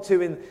you want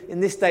to, in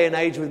this day and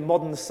age with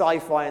modern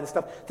sci-fi and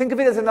stuff. Think of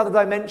it as another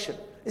dimension.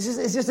 It's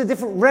just a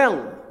different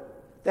realm.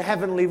 The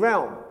heavenly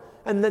realm.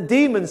 And the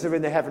demons are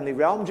in the heavenly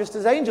realm just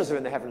as angels are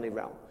in the heavenly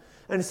realm.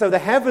 And so the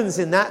heavens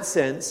in that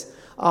sense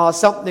are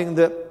something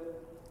that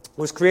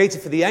was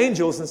created for the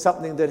angels and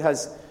something that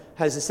has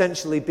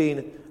essentially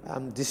been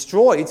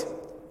destroyed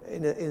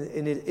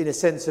in a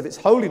sense of its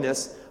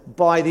holiness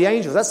by the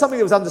angels. That's something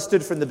that was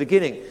understood from the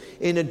beginning.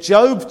 In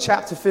Job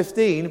chapter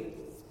 15,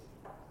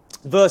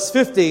 verse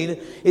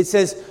 15, it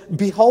says,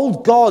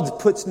 "Behold, God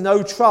puts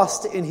no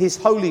trust in his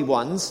holy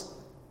ones,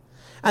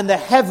 and the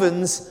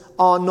heavens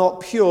are not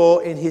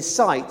pure in his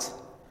sight.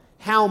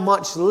 How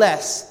much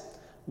less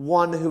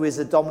one who is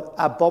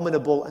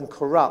abominable and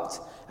corrupt,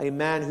 a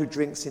man who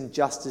drinks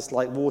injustice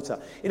like water."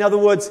 In other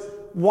words,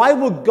 why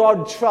would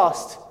God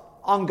trust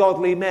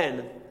ungodly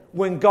men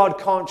when God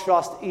can't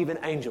trust even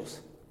angels?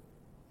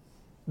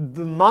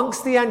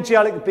 Amongst the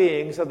angelic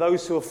beings are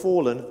those who have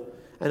fallen,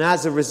 and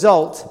as a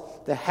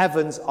result, the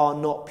heavens are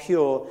not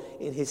pure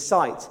in his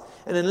sight.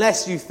 And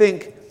lest you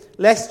think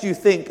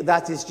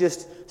that is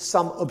just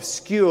some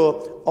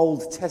obscure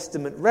Old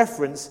Testament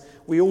reference,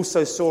 we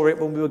also saw it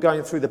when we were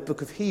going through the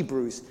book of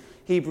Hebrews.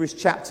 Hebrews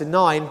chapter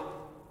 9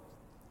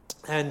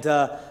 and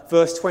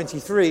verse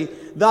 23.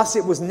 "Thus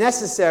it was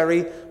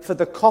necessary for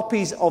the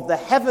copies of the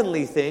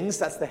heavenly things,"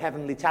 that's the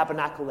heavenly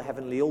tabernacle, the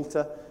heavenly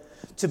altar,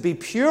 "to be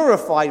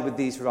purified with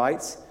these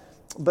rites,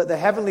 but the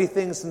heavenly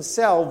things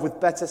themselves with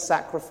better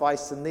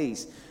sacrifice than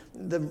these."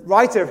 The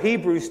writer of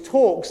Hebrews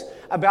talks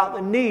about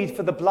the need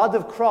for the blood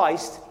of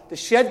Christ, the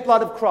shed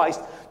blood of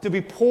Christ, to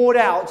be poured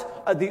out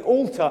at the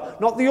altar.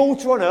 Not the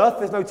altar on earth,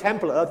 there's no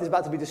temple on earth, it's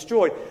about to be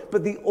destroyed,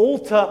 but the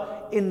altar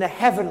in the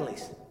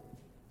heavenlies.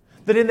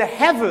 That in the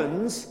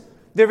heavens,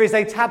 There is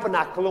a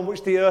tabernacle on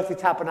which the earthly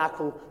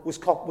tabernacle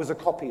was a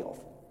copy of.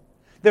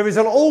 There is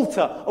an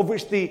altar of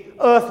which the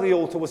earthly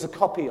altar was a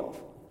copy of.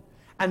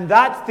 And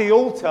that's the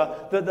altar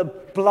that the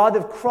blood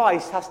of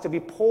Christ has to be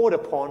poured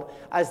upon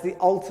as the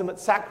ultimate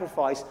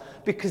sacrifice,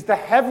 because the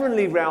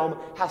heavenly realm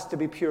has to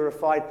be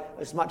purified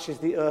as much as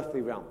the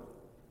earthly realm.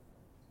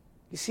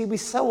 You see, we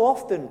so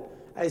often,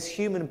 as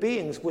human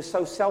beings, we're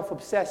so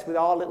self-obsessed with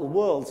our little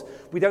worlds,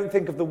 we don't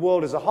think of the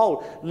world as a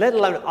whole, let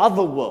alone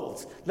other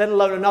worlds, let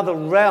alone another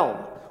realm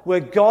where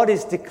God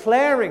is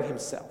declaring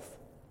himself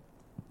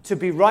to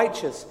be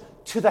righteous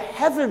to the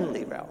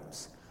heavenly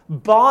realms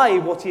by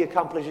what he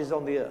accomplishes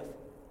on the earth.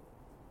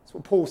 That's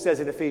what Paul says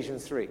in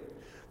Ephesians 3,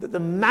 that the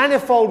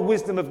manifold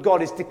wisdom of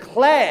God is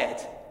declared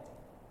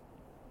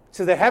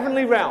to the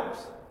heavenly realms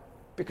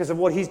because of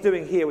what he's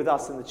doing here with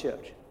us in the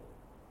church.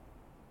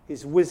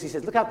 His wisdom, he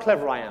says, look how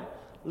clever I am.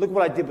 Look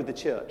what I did with the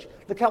church.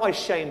 Look how I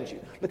shamed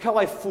you. Look how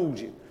I fooled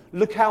you.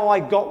 Look how I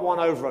got one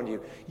over on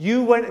you.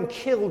 You went and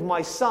killed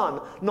my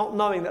son, not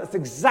knowing that's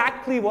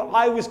exactly what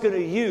I was going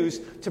to use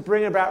to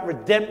bring about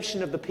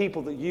redemption of the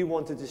people that you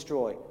want to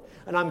destroy.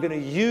 And I'm going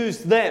to use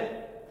them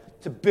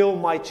to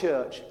build my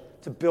church,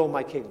 to build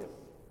my kingdom.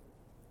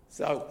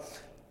 So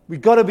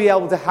we've got to be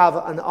able to have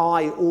an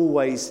eye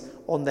always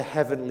on the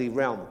heavenly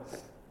realm.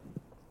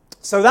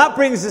 So that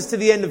brings us to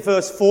the end of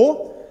verse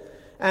 4.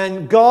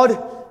 And God,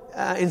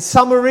 in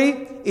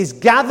summary, is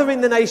gathering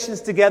the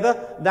nations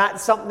together.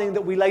 That's something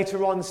that we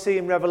later on see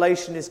in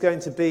Revelation is going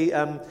to be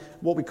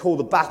what we call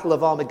the Battle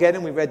of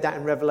Armageddon. We read that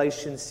in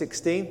Revelation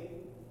 16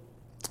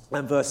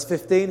 and verse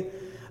 15.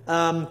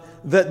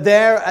 That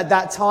there at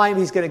that time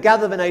he's going to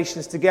gather the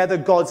nations together.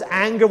 God's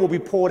anger will be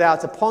poured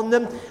out upon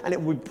them, and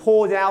it will be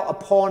poured out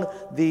upon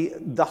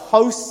the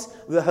hosts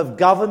that have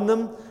governed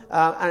them.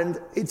 And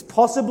it's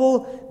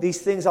possible,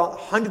 these things aren't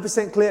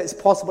 100% clear, it's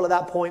possible at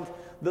that point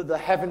that the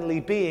heavenly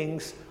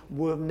beings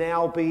will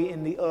now be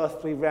in the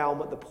earthly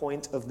realm at the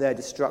point of their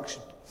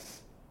destruction.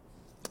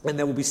 And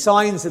there will be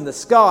signs in the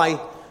sky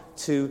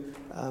to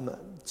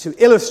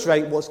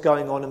illustrate what's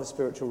going on in the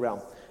spiritual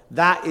realm.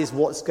 That is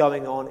what's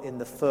going on in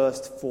the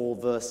first 4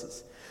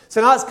 verses.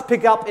 So now let's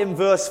pick up in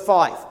verse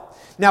 5.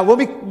 Now,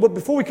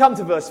 before we come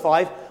to verse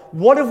 5,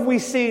 what have we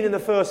seen in the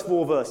first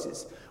 4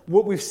 verses?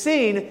 What we've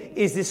seen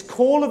is this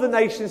call of the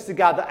nations to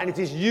gather, and it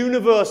is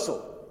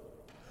universal.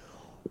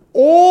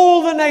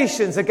 All the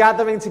nations are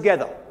gathering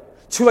together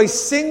to a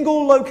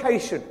single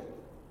location.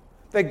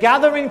 They're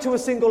gathering to a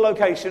single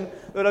location.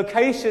 The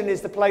location is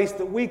the place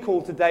that we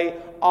call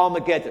today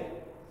Armageddon,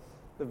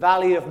 the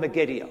Valley of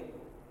Megiddo.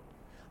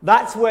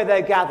 That's where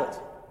they're gathered.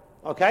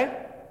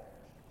 Okay?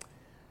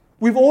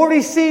 We've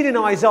already seen in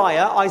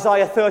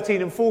Isaiah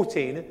 13 and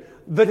 14,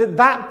 that at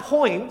that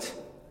point,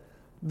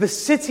 the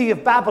city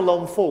of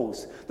Babylon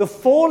falls. The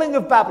falling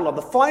of Babylon,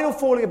 the final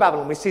falling of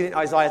Babylon, we've seen it in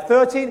Isaiah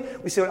 13,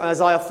 we see it in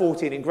Isaiah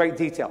 14 in great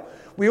detail.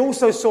 We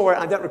also saw it,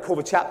 I don't recall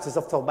the chapters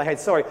off the top of my head,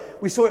 sorry.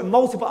 We saw it in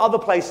multiple other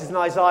places in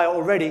Isaiah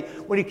already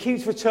when he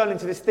keeps returning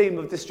to this theme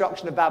of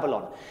destruction of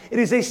Babylon. It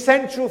is a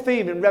central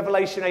theme in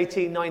Revelation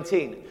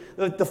 18:19,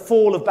 the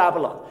fall of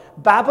Babylon.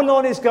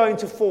 Babylon is going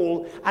to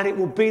fall and it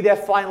will be their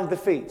final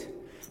defeat.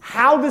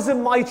 How does a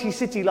mighty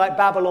city like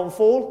Babylon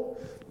fall?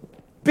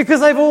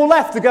 Because they've all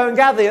left to go and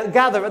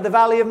gather at the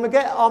Valley of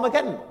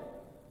Armageddon.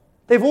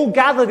 They've all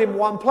gathered in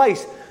one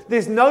place.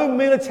 There's no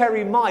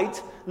military might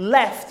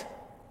left.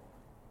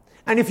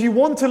 And if you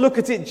want to look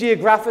at it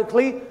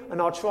geographically,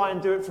 and I'll try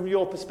and do it from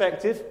your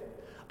perspective,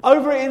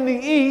 over in the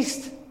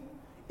east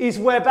is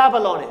where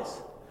Babylon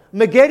is.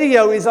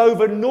 Megiddo is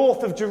over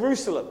north of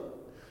Jerusalem.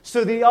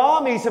 So the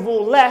armies have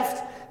all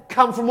left,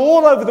 come from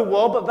all over the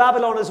world, but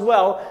Babylon as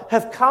well,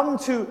 have come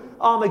to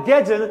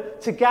Armageddon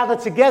to gather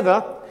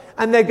together.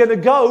 And they're going to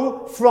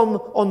go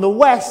on the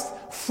west,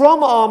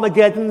 from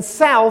Armageddon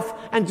south,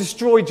 and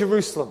destroy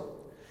Jerusalem.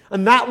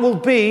 And that will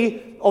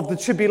be, of the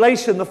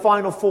tribulation, the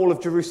final fall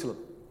of Jerusalem.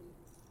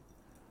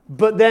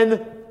 But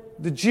then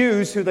the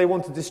Jews who they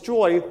want to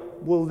destroy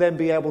will then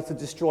be able to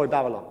destroy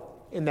Babylon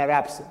in their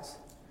absence.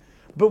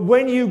 But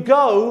when you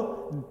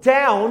go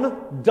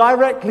down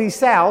directly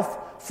south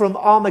from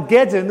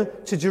Armageddon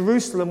to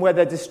Jerusalem where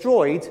they're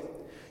destroyed,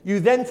 you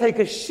then take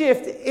a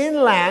shift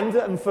inland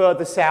and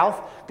further south,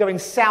 going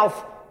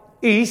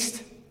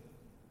southeast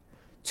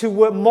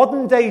to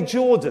modern-day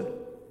Jordan,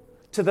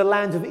 to the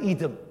land of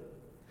Edom.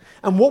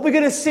 And what we're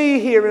going to see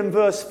here in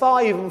verse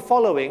 5 and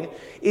following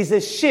is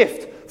a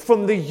shift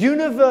from the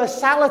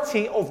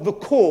universality of the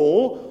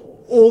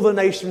call, all the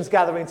nations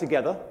gathering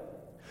together,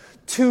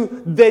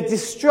 to their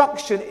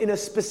destruction in a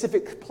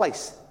specific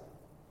place.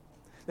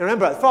 Now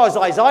remember, as far as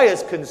Isaiah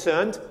is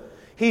concerned,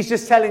 he's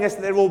just telling us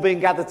that they're all being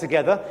gathered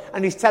together,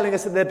 and he's telling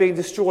us that they're being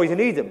destroyed in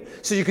Edom.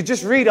 So you could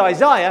just read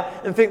Isaiah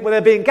and think, well,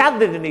 they're being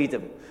gathered in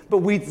Edom. But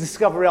we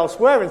discover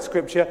elsewhere in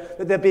Scripture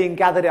that they're being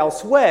gathered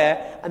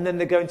elsewhere, and then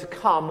they're going to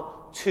come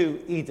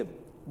to Edom.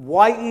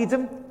 Why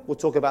Edom? We'll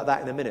talk about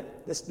that in a minute.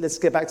 Let's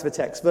get back to the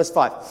text. Verse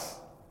 5.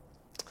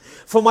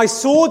 For my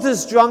sword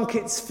has drunk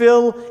its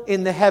fill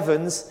in the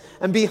heavens,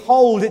 and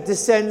behold, it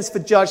descends for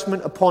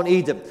judgment upon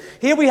Edom.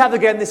 Here we have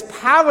again this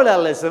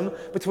parallelism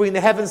between the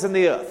heavens and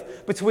the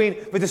earth, between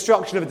the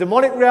destruction of the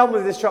demonic realm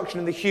and the destruction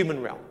of the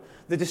human realm,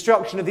 the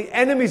destruction of the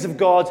enemies of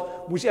God,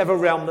 whichever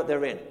realm that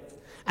they're in.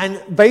 And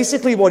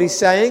basically what he's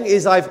saying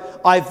is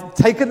I've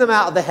taken them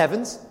out of the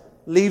heavens,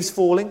 leaves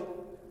falling,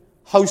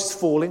 hosts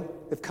falling,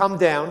 they've come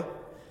down,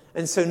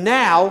 and so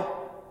now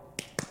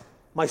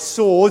my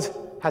sword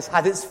has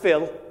had its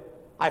fill.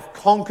 I've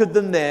conquered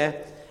them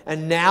there,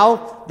 and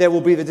now there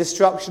will be the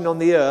destruction on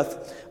the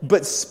earth,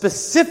 but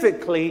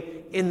specifically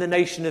in the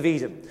nation of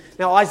Edom.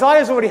 Now,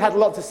 Isaiah's already had a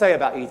lot to say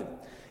about Edom.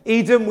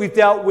 Edom, we've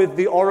dealt with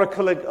the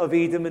oracle of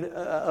Edom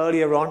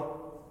earlier on.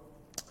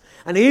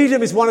 And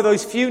Edom is one of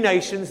those few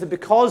nations that,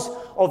 because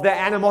of their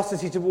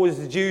animosity towards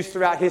the Jews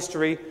throughout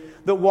history,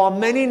 that while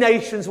many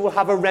nations will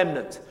have a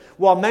remnant,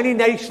 while many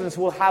nations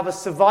will have a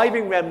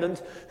surviving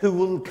remnant who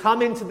will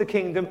come into the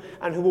kingdom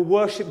and who will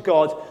worship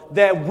God,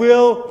 there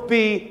will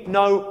be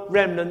no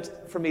remnant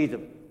from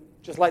Edom,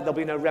 just like there'll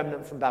be no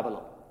remnant from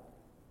Babylon.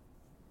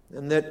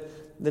 And that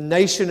the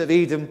nation of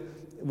Edom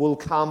will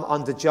come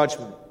under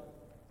judgment.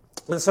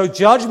 And so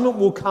judgment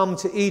will come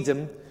to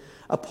Edom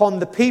upon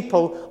the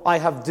people I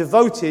have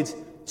devoted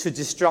to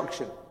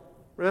destruction.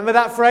 Remember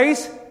that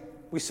phrase?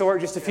 We saw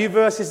it just a few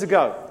verses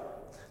ago.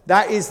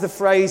 That is the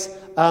phrase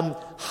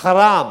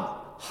haram.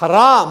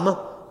 Haram,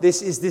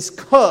 this is this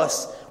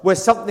curse where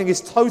something is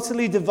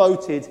totally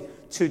devoted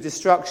to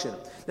destruction.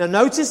 Now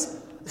notice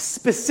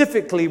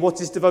specifically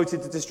what is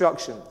devoted to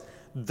destruction.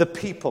 The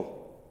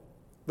people.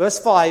 Verse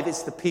 5,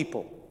 it's the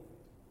people.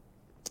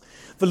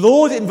 The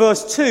Lord, in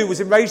verse 2,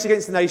 was enraged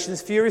against the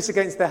nations, furious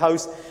against their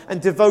hosts,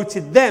 and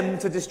devoted them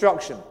to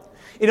destruction.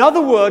 In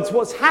other words,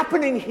 what's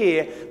happening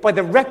here by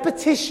the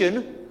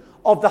repetition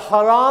of the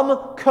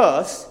haram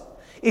curse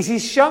is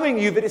he's showing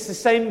you that it's the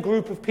same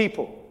group of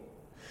people.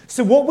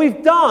 So what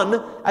we've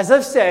done, as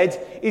I've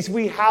said, is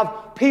we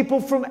have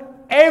people from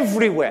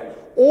everywhere,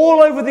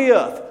 all over the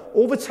earth.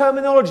 All the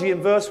terminology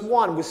in verse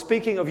 1 was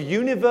speaking of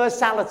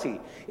universality.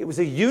 It was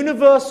a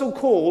universal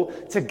call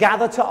to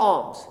gather to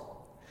arms.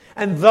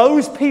 And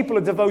those people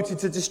are devoted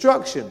to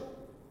destruction.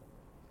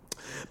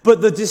 But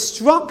the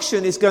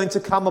destruction is going to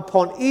come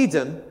upon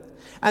Edom,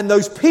 and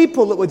those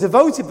people that were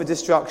devoted for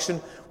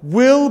destruction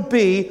will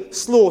be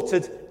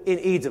slaughtered in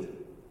Edom.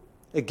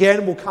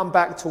 Again, we'll come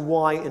back to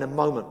why in a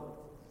moment.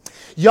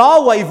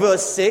 Yahweh,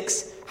 verse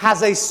 6,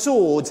 has a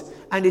sword,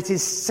 and it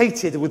is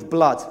sated with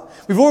blood.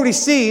 We've already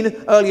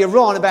seen earlier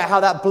on about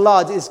how that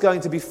blood is going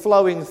to be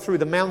flowing through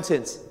the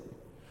mountains.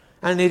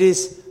 And it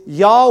is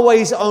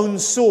Yahweh's own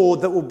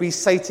sword that will be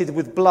sated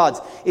with blood.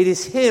 It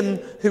is him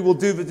who will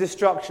do the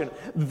destruction.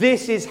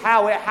 This is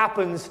how it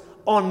happens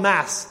en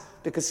masse,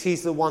 because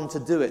he's the one to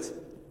do it.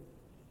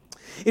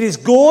 It is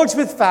gorged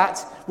with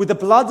fat, with the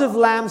blood of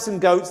lambs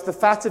and goats, the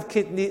fat of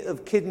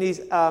the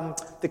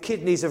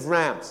kidneys of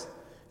rams.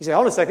 You say,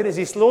 hold on a second, is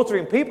he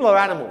slaughtering people or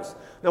animals?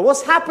 Now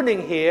what's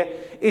happening here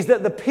is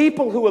that the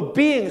people who are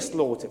being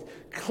slaughtered,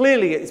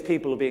 clearly it's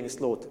people who are being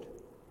slaughtered.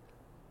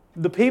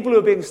 The people who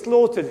are being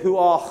slaughtered, who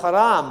are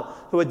haram,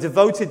 who are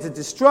devoted to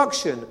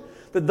destruction,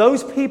 that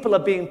those people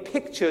are being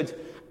pictured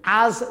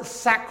as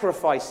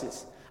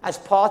sacrifices, as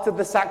part of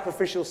the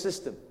sacrificial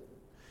system.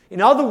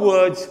 In other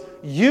words,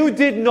 you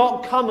did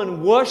not come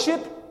and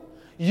worship,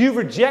 you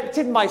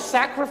rejected my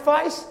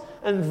sacrifice,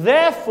 and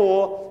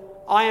therefore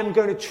I am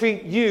going to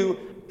treat you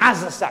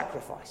as a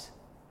sacrifice.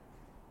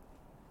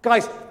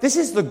 Guys, this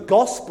is the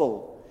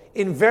gospel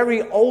in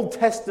very Old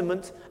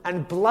Testament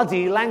and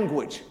bloody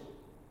language.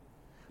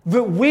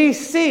 That we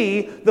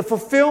see the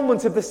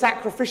fulfillment of the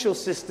sacrificial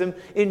system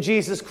in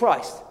Jesus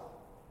Christ.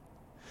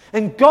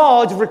 And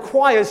God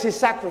requires his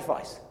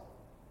sacrifice.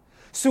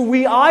 So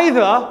we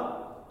either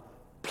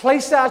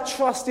place our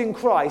trust in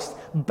Christ,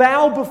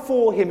 bow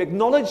before him,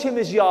 acknowledge him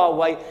as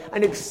Yahweh,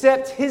 and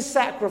accept his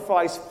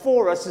sacrifice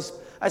for us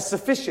as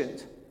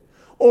sufficient,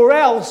 or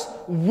else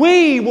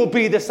we will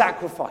be the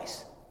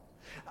sacrifice.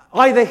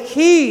 Either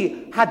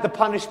he had the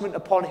punishment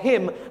upon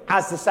him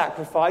as the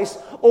sacrifice,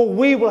 or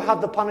we will have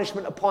the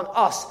punishment upon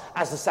us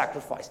as the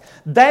sacrifice.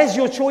 There's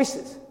your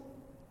choices.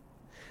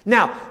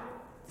 Now,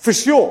 for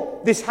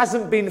sure, this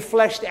hasn't been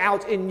fleshed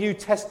out in New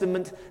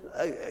Testament,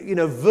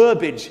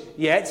 verbiage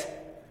yet.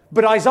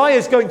 But Isaiah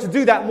is going to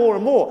do that more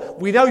and more.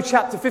 We know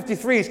chapter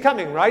 53 is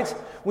coming, right?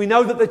 We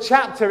know that the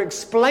chapter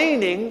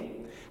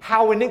explaining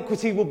how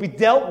iniquity will be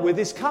dealt with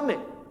is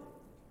coming.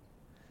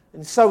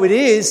 And so it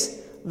is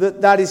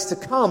that is to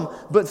come.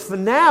 But for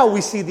now,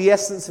 we see the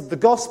essence of the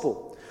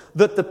gospel.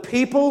 That the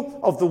people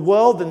of the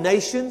world, the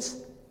nations,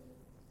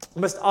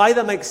 must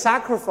either make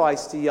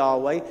sacrifice to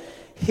Yahweh,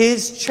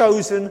 his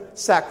chosen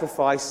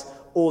sacrifice,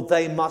 or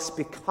they must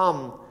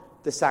become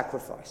the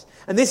sacrifice.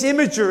 And this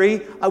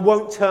imagery, I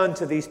won't turn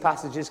to these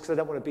passages because I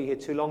don't want to be here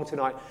too long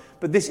tonight.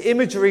 But this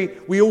imagery,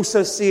 we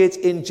also see it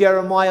in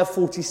Jeremiah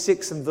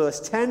 46 and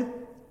verse 10.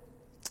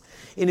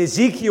 In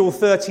Ezekiel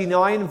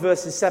 39,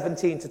 verses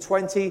 17 to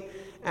 20.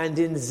 And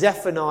in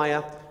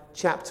Zephaniah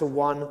chapter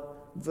 1,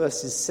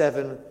 verses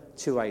 7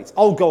 2:8.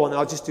 Oh, go on,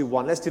 I'll just do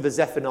one. Let's do the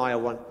Zephaniah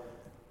one.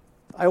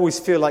 I always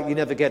feel like you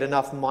never get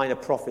enough minor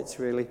prophets,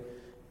 really.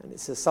 And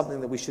it's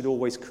something that we should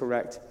always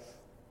correct.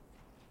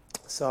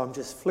 So I'm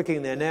just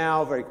flicking there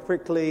now very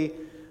quickly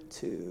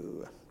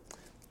to...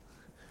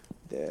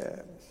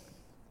 There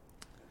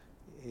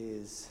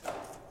is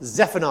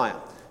Zephaniah.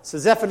 So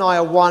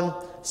Zephaniah 1,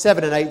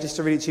 7 and 8, just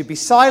to read it to you. Be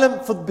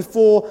silent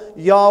before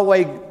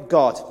Yahweh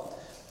God.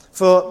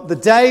 For the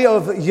day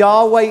of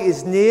Yahweh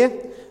is near.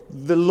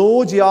 The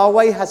Lord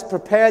Yahweh has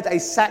prepared a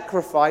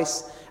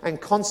sacrifice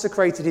and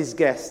consecrated his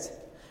guest.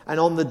 And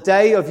on the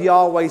day of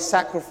Yahweh's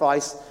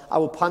sacrifice, I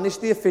will punish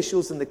the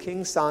officials and the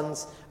king's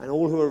sons and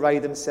all who array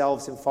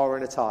themselves in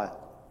foreign attire.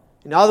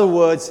 In other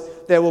words,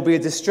 there will be a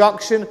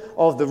destruction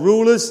of the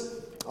rulers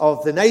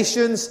of the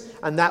nations,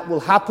 and that will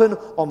happen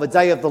on the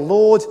day of the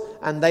Lord,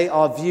 and they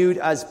are viewed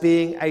as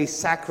being a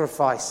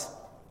sacrifice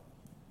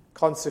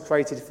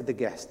consecrated for the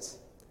guests.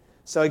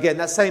 So again,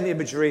 that same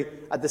imagery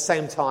at the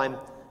same time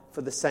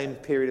for the same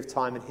period of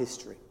time in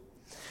history.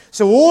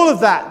 So all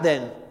of that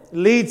then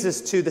leads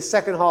us to the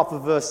second half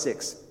of verse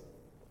 6.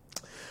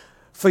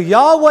 For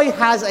Yahweh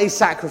has a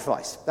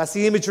sacrifice. That's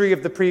the imagery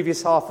of the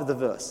previous half of the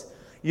verse.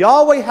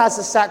 Yahweh has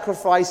a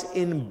sacrifice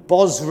in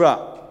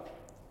Bozrah.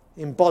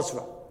 In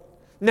Bozrah.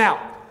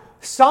 Now,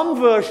 some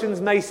versions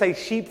may say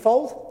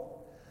sheepfold.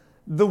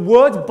 The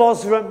word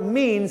Bozrah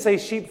means a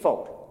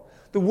sheepfold.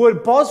 The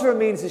word Bozrah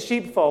means a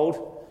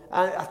sheepfold.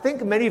 And I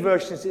think many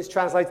versions it's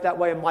translated that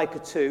way in Micah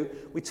 2.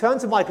 We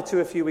turned to Micah 2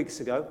 a few weeks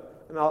ago,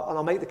 and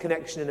I'll make the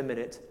connection in a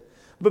minute.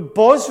 But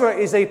Bozrah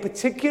is a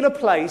particular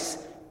place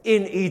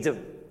in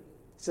Edom.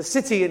 It's a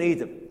city in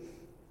Edom.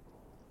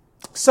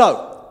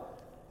 So,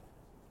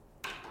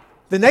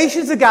 the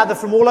nations are gathered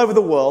from all over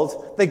the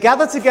world. They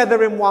gather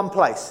together in one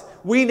place.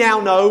 We now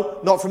know,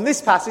 not from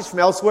this passage, from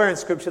elsewhere in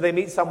Scripture, they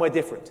meet somewhere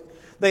different.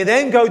 They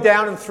then go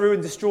down and through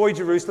and destroy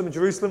Jerusalem, and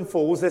Jerusalem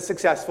falls, they're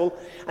successful.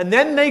 And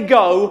then they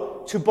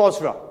go to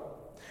Bozrah.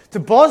 To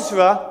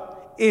Bozrah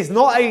is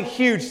not a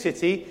huge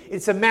city,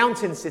 it's a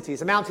mountain city,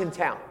 it's a mountain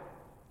town.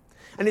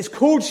 And it's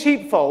called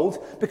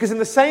sheepfold because in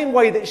the same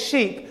way that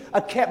sheep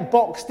are kept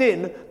boxed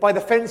in by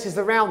the fences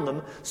around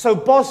them, so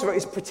Bozrah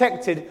is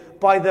protected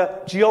by the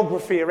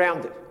geography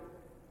around it.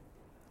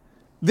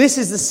 This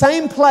is the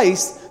same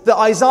place that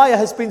Isaiah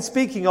has been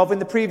speaking of in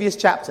the previous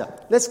chapter.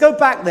 Let's go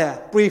back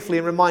there briefly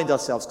and remind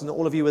ourselves, because not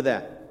all of you were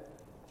there.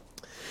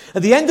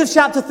 At the end of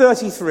chapter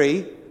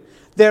 33,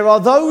 there are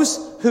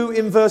those who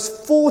in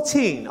verse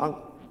 14, I'm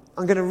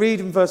going to read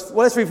in let's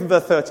read from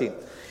verse 13.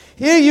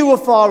 Here you were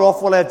far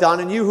off what I have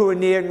done, and you who are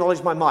near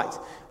acknowledge my might.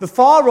 The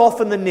far off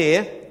and the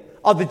near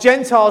are the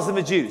Gentiles and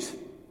the Jews.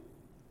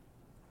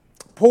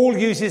 Paul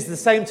uses the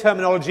same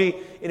terminology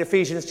in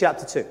Ephesians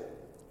chapter 2.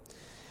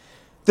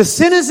 The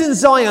sinners in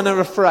Zion are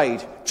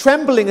afraid.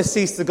 Trembling has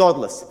ceased the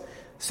godless.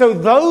 So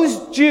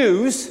those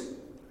Jews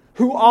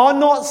who are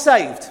not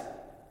saved,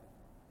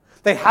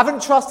 they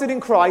haven't trusted in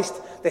Christ,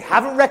 they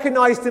haven't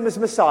recognized him as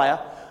Messiah,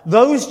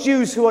 those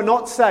Jews who are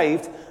not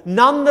saved,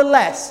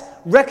 nonetheless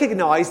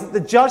recognize that the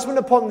judgment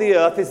upon the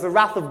earth is the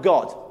wrath of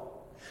God.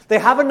 They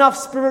have enough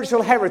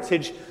spiritual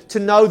heritage to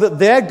know that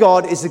their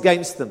God is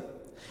against them.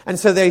 And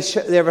so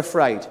they're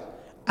afraid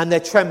and they're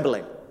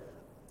trembling.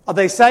 Are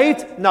they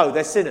saved? No,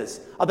 they're sinners.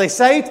 Are they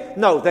saved?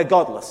 No, they're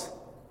godless.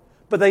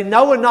 But they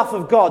know enough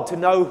of God to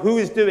know who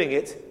is doing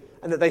it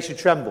and that they should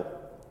tremble.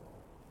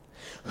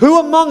 Who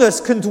among us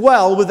can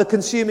dwell with a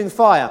consuming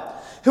fire?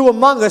 Who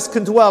among us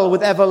can dwell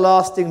with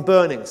everlasting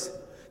burnings?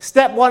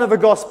 Step one of the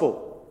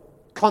gospel,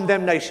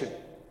 condemnation.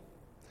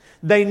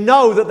 They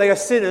know that they are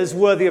sinners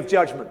worthy of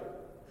judgment.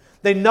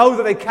 They know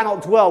that they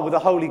cannot dwell with a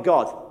holy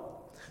God.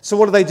 So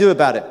what do they do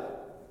about it?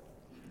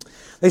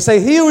 They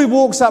say, he who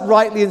walks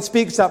uprightly and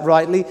speaks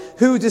uprightly,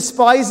 who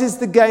despises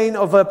the gain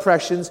of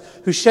oppressions,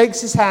 who shakes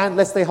his hand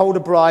lest they hold a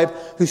bribe,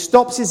 who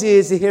stops his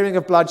ears to hearing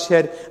of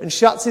bloodshed, and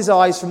shuts his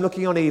eyes from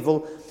looking on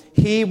evil,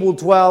 he will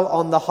dwell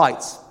on the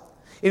heights.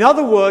 In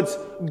other words,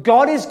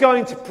 God is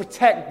going to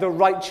protect the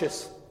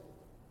righteous.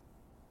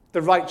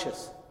 The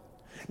righteous.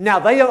 Now,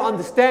 they don't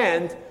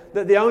understand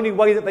that the only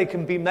way that they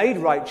can be made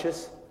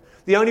righteous,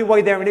 the only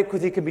way their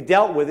iniquity can be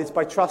dealt with is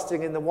by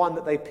trusting in the one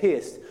that they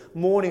pierced,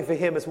 mourning for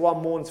him as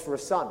one mourns for a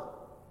son.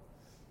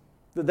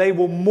 That they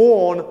will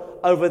mourn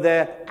over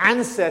their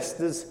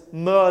ancestors'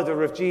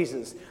 murder of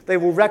Jesus. They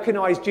will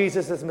recognize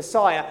Jesus as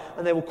Messiah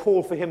and they will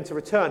call for him to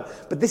return.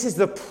 But this is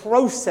the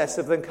process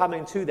of them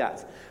coming to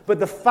that. But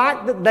the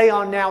fact that they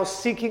are now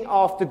seeking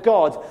after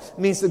God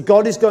means that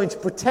God is going to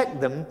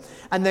protect them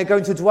and they're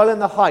going to dwell in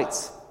the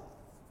heights.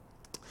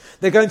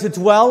 They're going to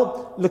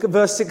dwell, look at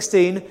verse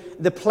 16,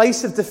 the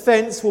place of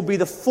defense will be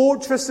the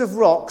fortress of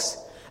rocks,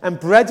 and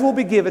bread will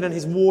be given and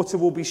his water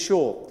will be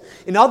sure.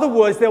 In other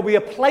words, there will be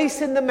a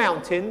place in the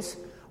mountains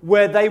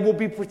where they will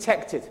be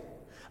protected.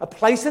 A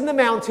place in the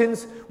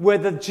mountains where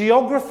the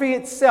geography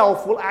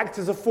itself will act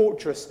as a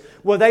fortress,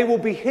 where they will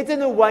be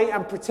hidden away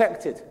and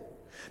protected.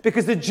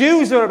 Because the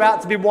Jews are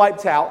about to be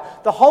wiped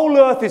out. The whole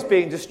earth is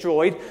being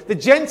destroyed. The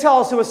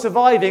Gentiles who are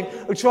surviving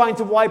are trying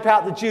to wipe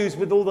out the Jews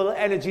with all the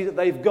energy that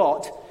they've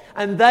got.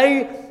 And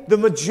the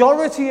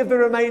majority of the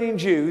remaining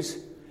Jews,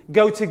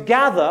 go to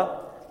gather.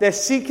 They're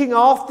seeking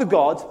after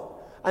God,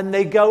 and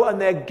they go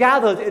and they're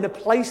gathered in a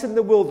place in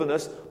the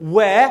wilderness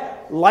where,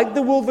 like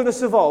the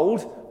wilderness of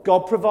old,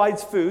 God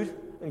provides food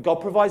and God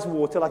provides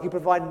water, like he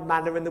provided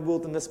manna in the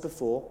wilderness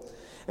before.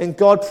 And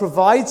God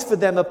provides for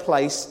them a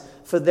place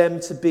for them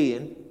to be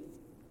in.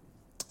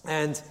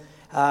 And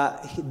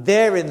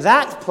they're in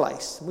that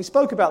place. We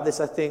spoke about this,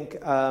 I think,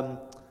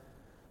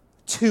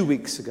 2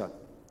 weeks ago.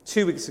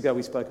 2 weeks ago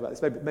we spoke about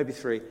this, maybe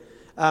 3.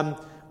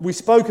 We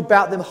spoke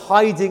about them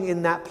hiding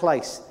in that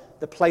place,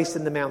 the place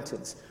in the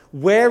mountains.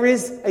 Where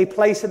is a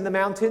place in the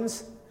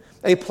mountains?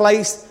 A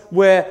place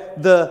where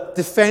the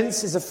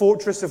defense is a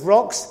fortress of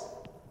rocks?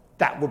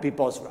 That would be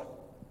Bozrah.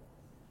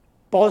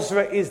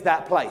 Bozrah is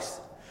that place.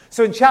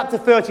 So in chapter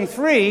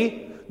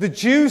 33, the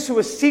Jews who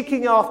are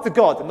seeking after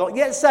God, and not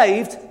yet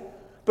saved,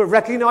 but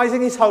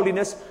recognizing his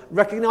holiness,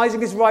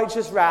 recognizing his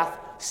righteous wrath,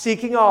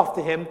 seeking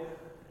after him,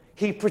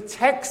 he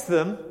protects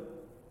them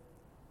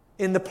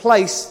in the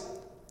place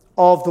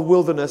of the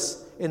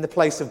wilderness, in the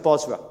place of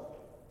Bozrah.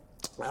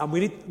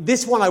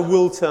 This one I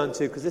will turn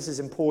to because this is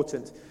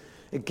important.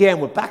 Again,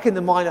 we're back in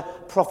the minor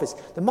prophets.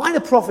 The minor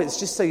prophets,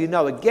 just so you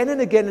know, again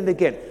and again and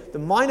again, the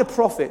minor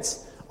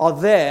prophets are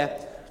there.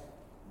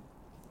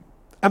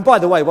 And by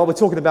the way, while we're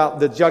talking about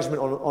the judgment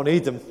on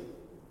Edom,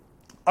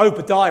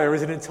 Obadiah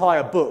is an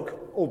entire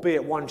book,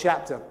 albeit one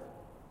chapter,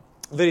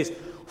 that is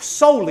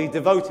solely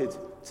devoted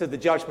to the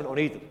judgment on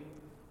Edom.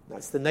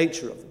 That's the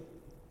nature of them.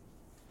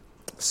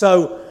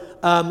 So,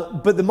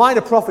 but the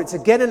minor prophets,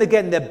 again and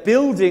again, they're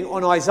building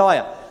on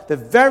Isaiah. They're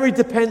very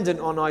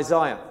dependent on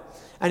Isaiah.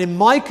 And in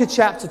Micah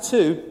chapter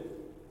 2,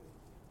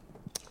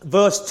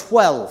 verse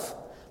 12,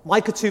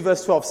 Micah 2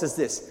 verse 12 says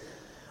this,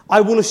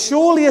 I will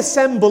surely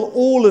assemble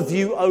all of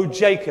you, O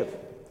Jacob.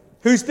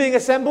 Who's being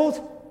assembled?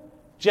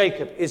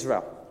 Jacob,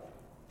 Israel.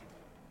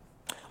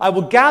 I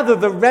will gather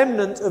the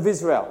remnant of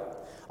Israel.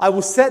 I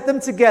will set them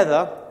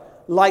together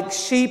like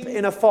sheep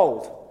in a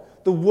fold.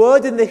 The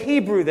word in the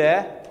Hebrew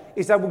there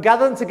is I will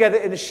gather them together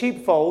in a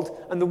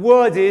sheepfold, and the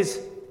word is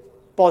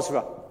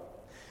Bozrah.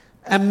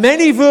 And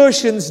many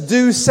versions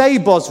do say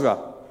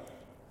Bozrah,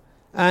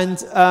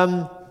 and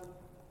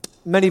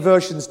many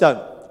versions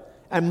don't.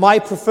 And my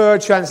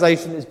preferred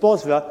translation is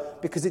Bozrah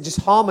because it just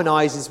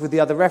harmonizes with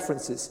the other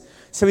references.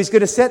 So he's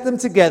going to set them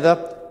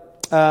together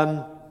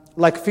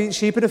like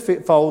sheep in a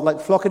fold, like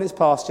flock in its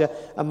pasture,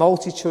 a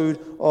multitude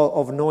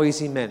of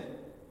noisy men.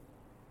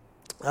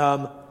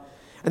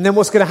 And then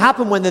what's going to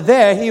happen when they're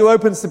there, he who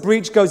opens the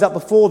breach goes up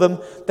before them.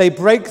 They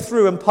break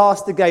through and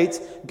pass the gate,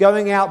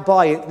 going out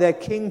by it. Their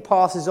king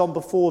passes on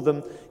before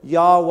them,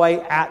 Yahweh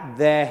at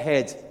their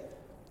head.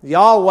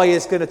 Yahweh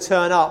is going to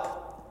turn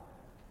up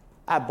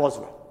at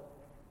Bozrah.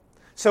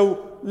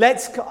 So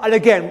and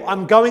again,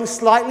 I'm going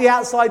slightly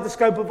outside the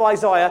scope of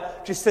Isaiah,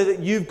 just so that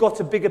you've got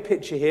a bigger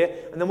picture here,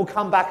 and then we'll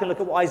come back and look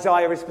at what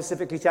Isaiah is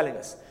specifically telling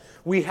us.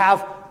 We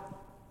have,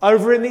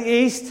 over in the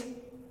east,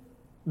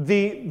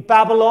 the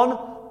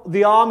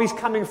armies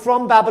coming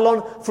from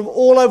Babylon, from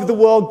all over the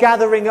world,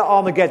 gathering at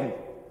Armageddon.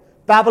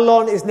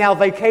 Babylon is now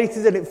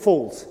vacated and it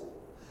falls.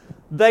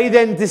 They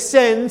then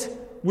descend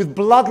with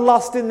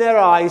bloodlust in their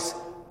eyes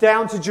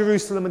down to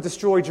Jerusalem and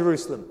destroy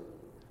Jerusalem.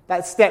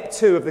 That's step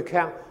 2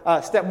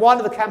 of step 1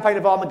 of the campaign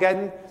of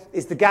Armageddon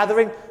is the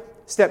gathering.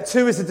 Step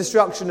 2 is the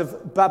destruction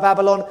of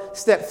Babylon.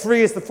 Step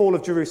 3 is the fall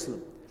of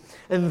Jerusalem.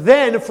 And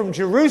then from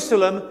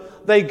Jerusalem,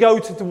 they go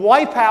to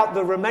wipe out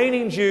the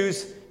remaining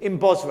Jews in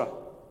Bozrah.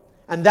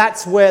 And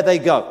that's where they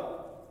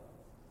go.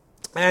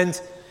 And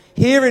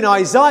here in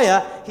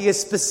Isaiah, he has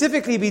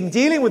specifically been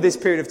dealing with this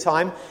period of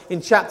time. In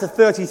chapter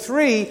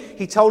 33,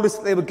 he told us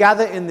that they would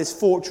gather in this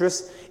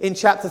fortress. In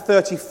chapter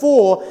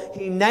 34,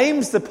 he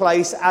names the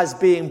place as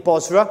being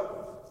Bozrah.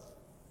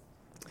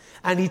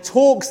 And he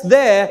talks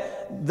there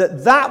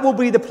that will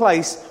be the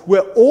place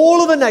where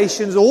all of the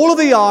nations, all of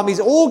the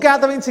armies, all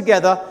gathering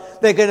together,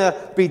 they're going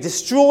to be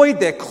destroyed.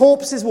 Their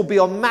corpses will be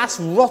en masse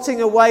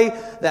rotting away.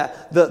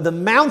 The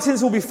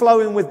mountains will be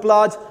flowing with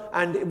blood.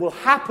 And it will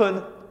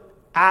happen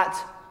at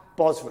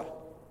Bozrah.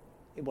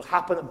 It will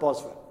happen at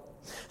Bozrah.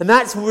 And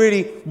that's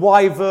really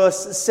why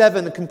verse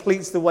 7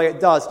 completes the way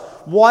it does.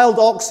 Wild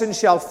oxen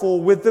shall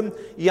fall with them,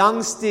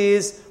 young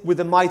steers with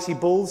the mighty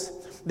bulls.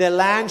 Their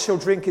land shall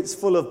drink its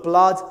fill of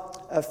blood.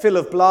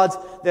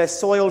 Their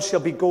soil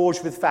shall be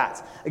gorged with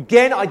fat.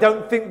 Again, I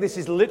don't think this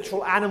is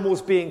literal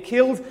animals being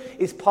killed.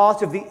 It's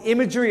part of the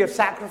imagery of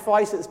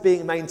sacrifice that's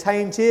being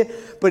maintained here.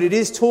 But it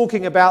is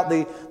talking about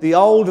the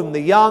old and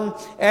the young.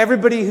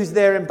 Everybody who's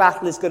there in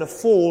battle is going to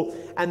fall,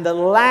 and the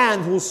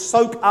land will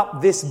soak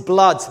up this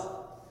blood.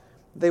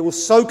 They will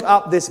soak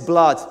up this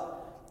blood,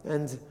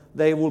 and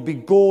they will be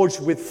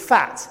gorged with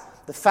fat.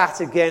 The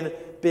fat, again,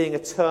 being a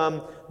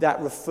term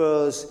that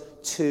refers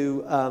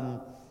to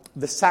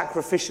the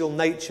sacrificial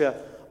nature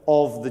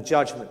of the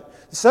judgment.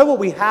 So what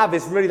we have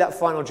is really that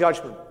final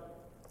judgment.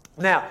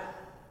 Now, I'm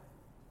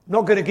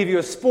not going to give you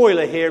a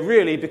spoiler here,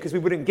 really, because we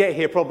wouldn't get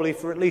here probably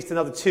for at least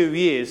another 2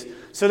 years.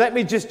 So let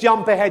me just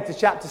jump ahead to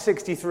chapter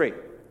 63.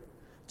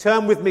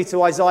 Turn with me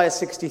to Isaiah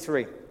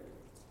 63.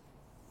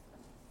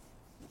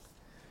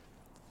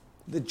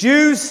 The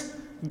Jews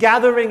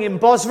gathering in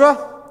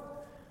Bozrah,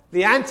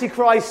 the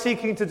Antichrist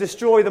seeking to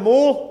destroy them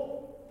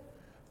all.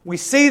 We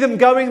see them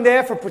going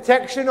there for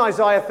protection,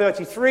 Isaiah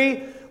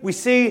 33. We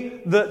see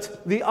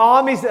that the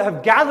armies that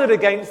have gathered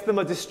against them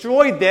are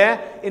destroyed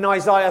there in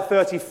Isaiah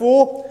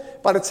 34.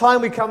 By the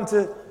time we come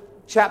to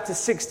chapter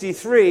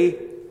 63,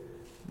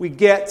 we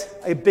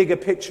get a bigger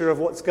picture of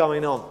what's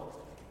going on.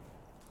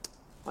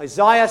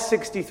 Isaiah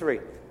 63.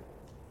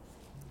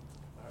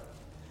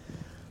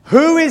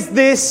 Who is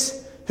this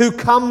who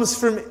comes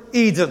from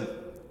Edom,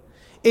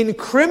 in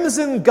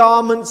crimson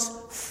garments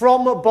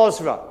from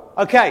Bozrah?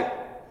 Okay,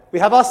 we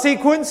have our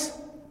sequence.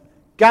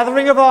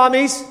 Gathering of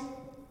armies,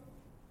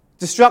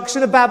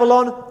 destruction of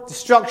Babylon,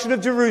 destruction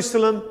of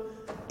Jerusalem,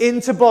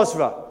 into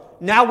Bozrah.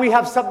 Now we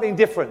have something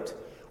different.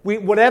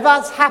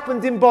 Whatever's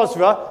happened in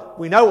Bozrah,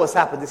 we know what's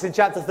happened. It's in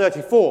chapter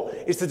 34.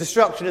 It's the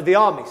destruction of the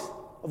armies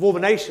of all the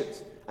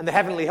nations and the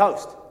heavenly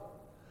host.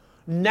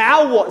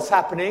 Now what's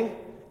happening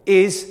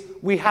is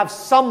we have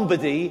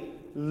somebody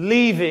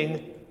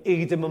leaving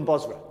Edom and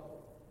Bozrah.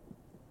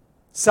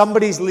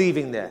 Somebody's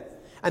leaving there.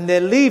 And they're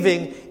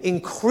leaving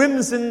in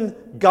crimson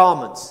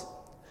garments.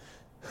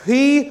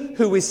 He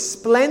who is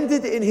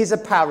splendid in his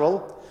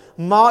apparel,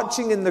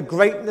 marching in the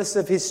greatness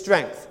of his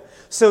strength.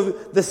 So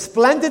the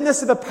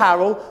splendidness of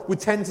apparel would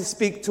tend to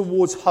speak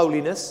towards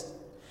holiness.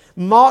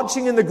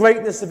 Marching in the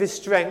greatness of his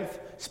strength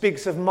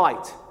speaks of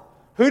might.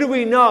 Who do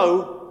we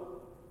know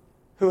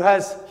who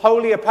has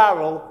holy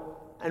apparel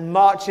and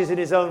marches in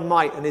his own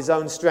might and his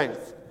own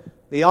strength?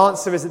 The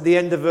answer is at the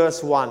end of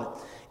verse 1.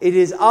 It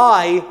is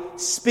I,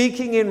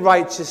 speaking in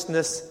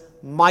righteousness,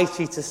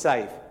 mighty to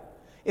save.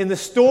 In the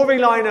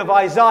storyline of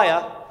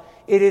Isaiah,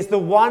 it is the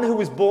one who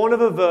was born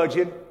of a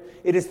virgin.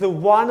 It is the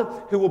one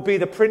who will be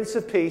the Prince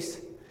of Peace.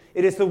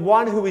 It is the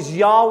one who is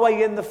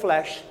Yahweh in the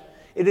flesh.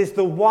 It is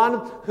the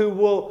one who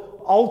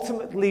will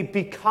ultimately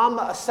become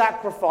a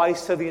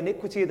sacrifice so the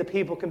iniquity of the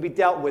people can be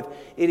dealt with.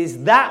 It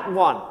is that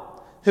one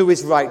who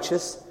is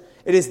righteous.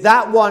 It is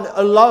that one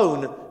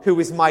alone who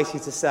is mighty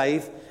to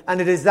save. And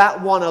it is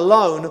that one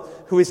alone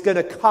who is going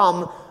to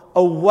come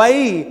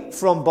away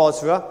from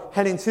Bozrah,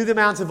 heading to the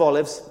Mount of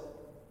Olives.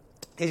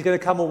 He's going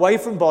to come away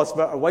from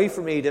Bozrah, away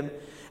from Edom,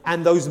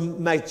 and those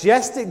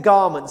majestic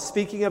garments,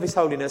 speaking of his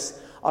holiness,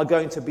 are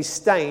going to be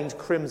stained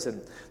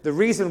crimson. The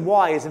reason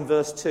why is in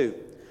verse 2.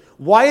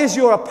 Why is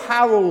your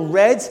apparel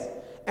red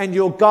and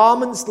your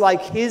garments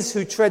like his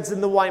who treads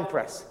in the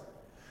winepress?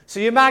 So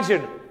you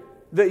imagine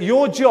that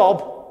your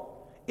job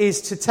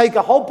is to take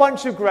a whole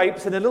bunch of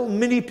grapes in a little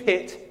mini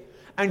pit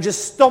and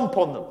just stomp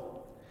on them.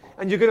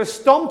 And you're going to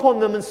stomp on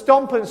them and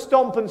stomp and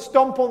stomp and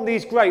stomp on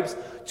these grapes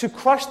to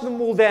crush them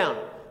all down.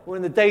 We're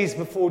in the days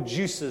before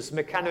juicers,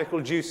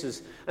 mechanical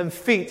juicers, and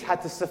feet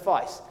had to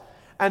suffice.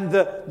 And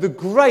the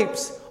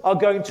grapes are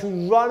going to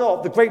run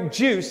off. The grape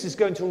juice is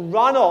going to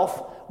run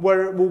off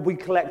where it will be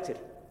collected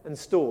and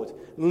stored,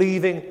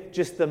 leaving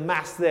just the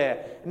mass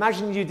there.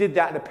 Imagine you did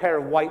that in a pair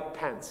of white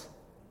pants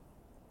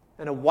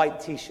and a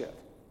white t-shirt.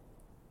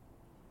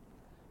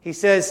 He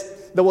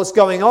says that what's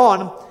going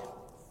on,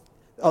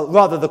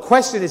 the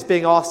question is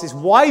being asked is,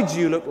 why do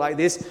you look like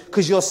this?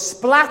 Because you're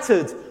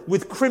splattered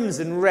with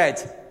crimson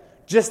red,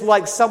 just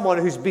like someone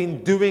who's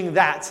been doing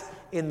that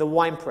in the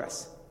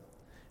winepress.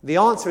 The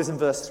answer is in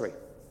verse 3.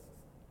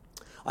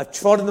 I've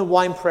trodden the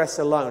winepress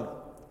alone.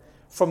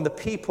 From the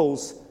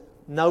peoples,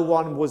 no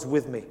one was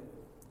with me.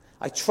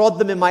 I trod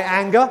them in my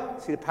anger.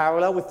 See the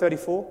parallel with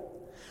 34?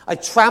 I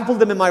trampled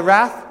them in my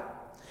wrath,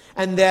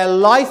 and their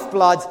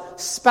lifeblood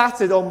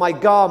spattered on my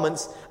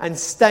garments and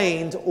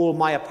stained all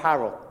my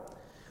apparel.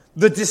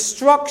 The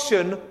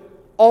destruction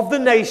of the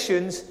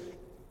nations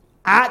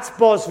at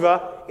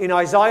Bozrah in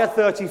Isaiah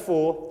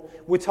 34,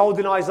 we're told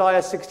in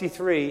Isaiah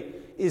 63,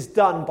 is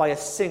done by a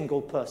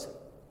single person.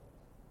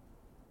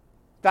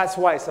 That's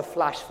why it's a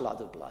flash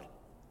flood of blood.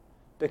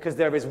 Because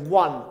there is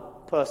one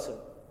person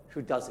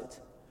who does it.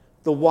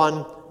 The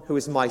one who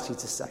is mighty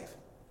to save.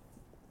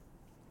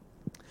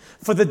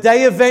 For the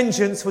day of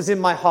vengeance was in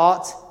my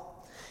heart,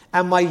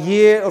 and my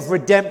year of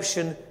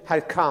redemption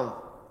had come.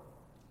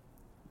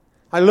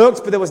 I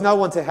looked, but there was no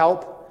one to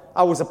help.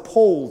 I was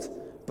appalled,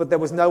 but there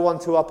was no one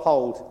to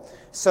uphold.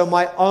 So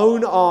my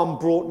own arm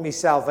brought me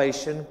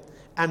salvation,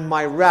 and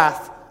my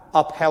wrath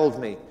upheld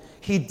me.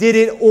 He did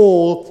it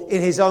all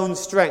in his own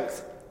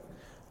strength.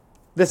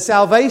 The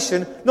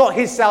salvation, not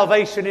his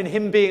salvation in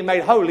him being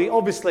made holy,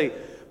 obviously,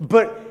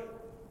 but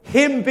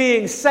him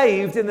being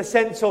saved in the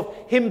sense of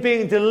him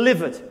being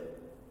delivered.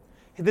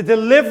 The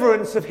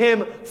deliverance of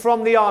him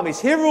from the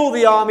armies. Here are all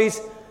the armies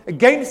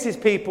against his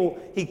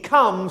people. He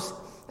comes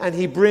and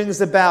he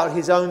brings about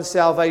his own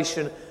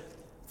salvation,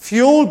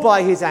 fueled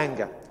by his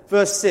anger.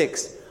 Verse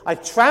 6, I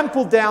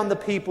trampled down the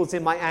peoples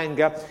in my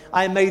anger.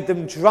 I made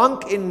them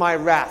drunk in my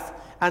wrath,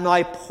 and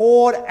I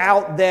poured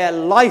out their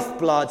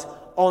lifeblood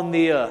on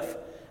the earth.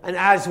 And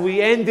as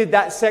we ended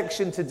that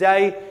section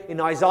today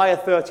in Isaiah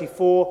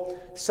 34,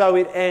 so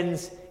it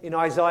ends in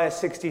Isaiah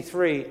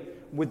 63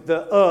 with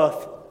the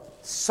earth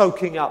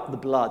soaking up the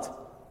blood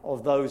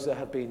of those that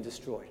have been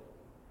destroyed.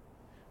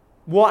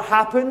 What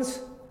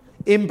happens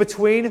In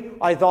between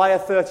Isaiah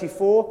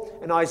 34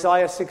 and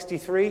Isaiah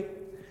 63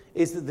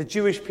 is that the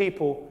Jewish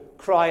people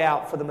cry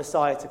out for the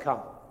Messiah to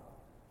come.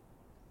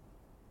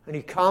 And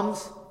he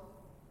comes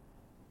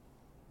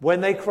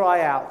when they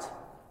cry out,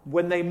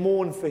 when they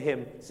mourn for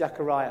him,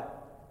 Zechariah,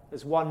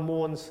 as one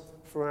mourns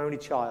for an only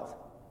child.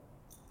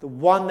 The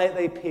one that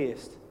they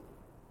pierced,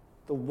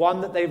 the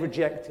one that they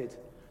rejected.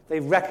 They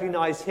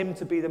recognize him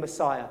to be the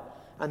Messiah,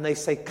 and they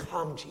say,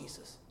 "Come,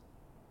 Jesus.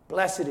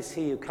 Blessed is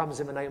he who comes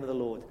in the name of the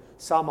Lord."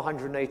 Psalm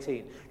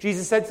 118.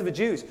 Jesus said to the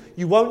Jews,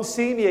 "You won't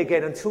see me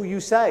again until you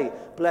say,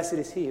 'Blessed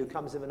is he who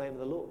comes in the name of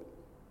the Lord.'"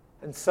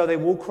 And so they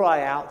will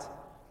cry out,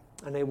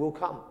 and they will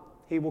come.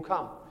 He will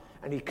come.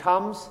 And he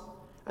comes,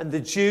 and the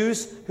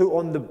Jews who are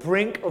on the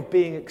brink of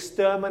being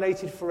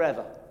exterminated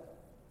forever,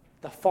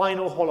 the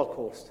final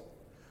Holocaust,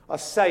 are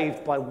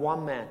saved by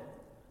one man,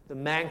 the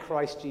man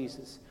Christ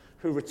Jesus,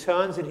 who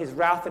returns in his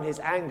wrath and his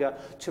anger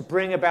to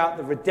bring about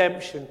the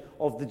redemption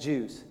of the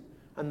Jews.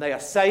 And they are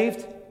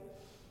saved.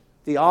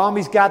 The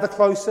armies gather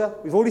closer.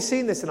 We've already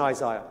seen this in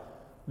Isaiah.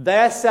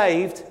 They're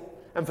saved,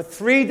 and for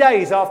 3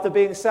 days after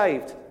being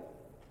saved,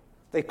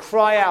 they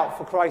cry out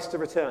for Christ to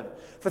return.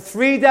 For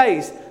 3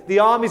 days, the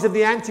armies of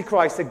the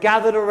Antichrist are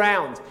gathered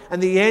around,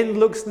 and the end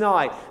looks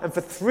nigh. And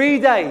for 3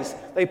 days,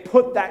 they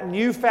put that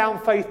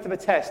newfound faith to the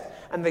test,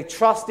 and they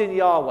trust in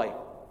Yahweh.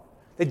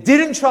 They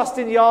didn't trust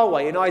in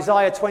Yahweh in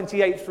Isaiah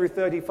 28 through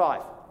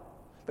 35.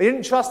 They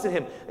didn't trust in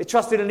him. They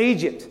trusted in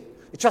Egypt.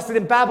 They trusted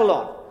in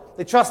Babylon.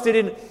 They trusted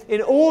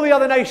in all the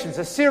other nations,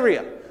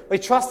 Assyria. They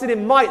trusted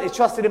in might. They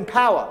trusted in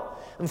power.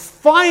 And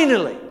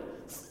finally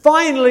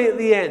at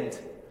the end,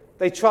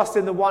 they trust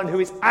in the one who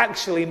is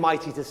actually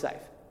mighty to save.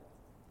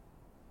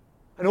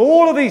 And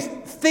all of these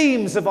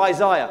themes of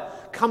Isaiah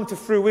come to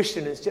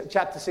fruition in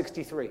chapter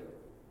 63,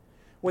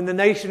 when the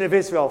nation of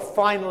Israel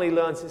finally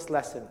learns its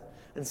lesson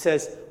and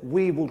says,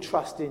 "We will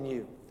trust in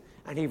you."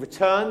 And he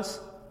returns,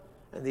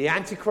 and the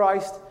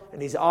Antichrist and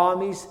his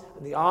armies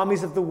and the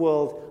armies of the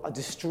world are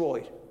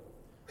destroyed.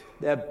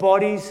 Their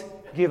bodies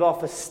give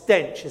off a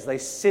stench as they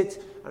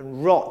sit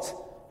and rot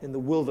in the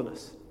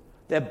wilderness.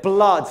 Their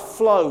blood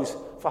flows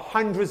for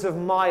hundreds of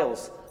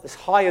miles, as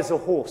high as a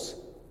horse.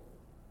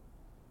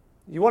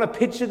 You want to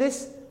picture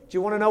this? Do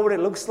you want to know what it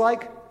looks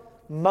like?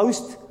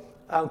 Most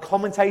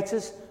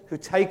commentators who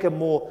take a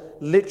more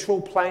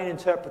literal, plain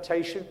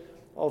interpretation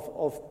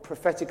of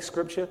prophetic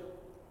scripture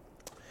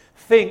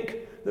think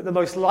that the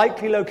most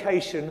likely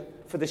location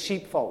for the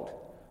sheepfold,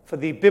 for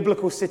the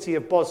biblical city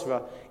of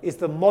Bozrah, is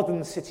the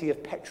modern city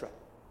of Petra.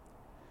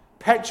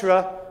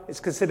 Petra is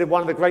considered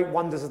one of the great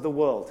wonders of the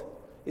world.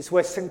 It's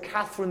where St.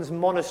 Catherine's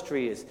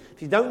Monastery is.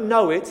 If you don't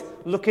know it,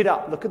 look it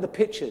up. Look at the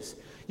pictures.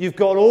 You've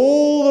got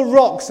all the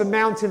rocks and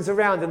mountains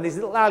around and these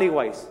little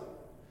alleyways.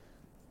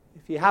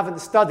 If you haven't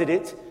studied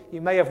it,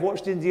 you may have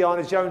watched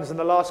Indiana Jones and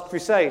the Last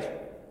Crusade,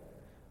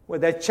 where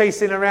they're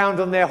chasing around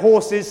on their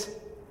horses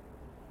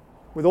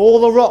with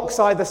all the rocks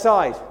either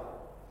side.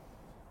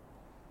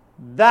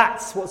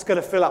 That's what's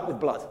going to fill up with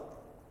blood.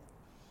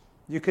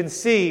 You can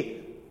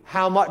see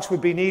how much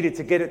would be needed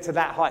to get it to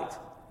that height.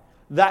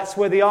 That's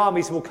where the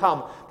armies will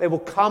come. They will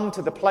come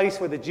to the place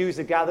where the Jews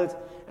are gathered,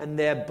 and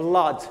their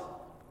blood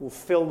will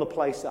fill the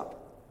place up.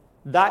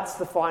 That's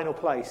the final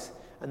place,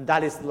 and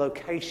that is the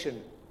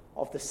location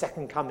of the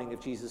second coming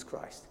of Jesus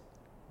Christ.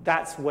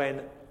 That's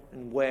when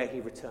and where he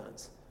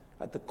returns.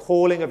 At the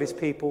calling of his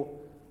people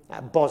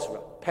at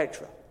Bozrah,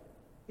 Petra,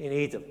 in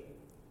Edom.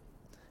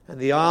 And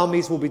the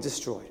armies will be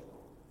destroyed.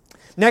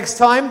 Next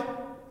time,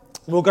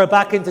 we'll go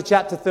back into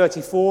chapter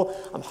 34.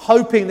 I'm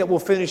hoping that we'll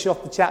finish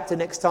off the chapter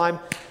next time.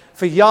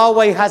 For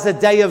Yahweh has a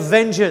day of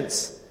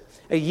vengeance,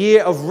 a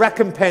year of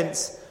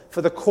recompense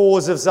for the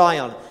cause of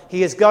Zion.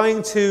 He is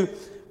going to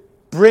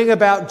bring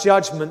about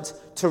judgment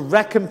to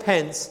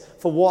recompense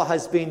for what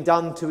has been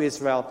done to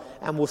Israel.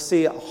 And we'll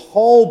see a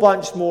whole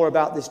bunch more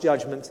about this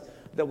judgment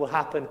that will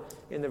happen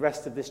in the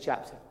rest of this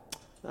chapter.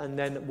 And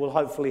then we'll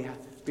hopefully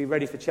be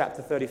ready for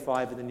chapter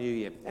 35 in the new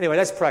year. Anyway,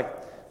 let's pray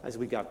as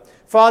we go.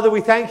 Father,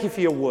 we thank you for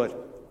your word.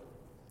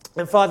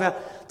 And Father,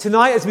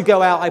 tonight as we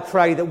go out, I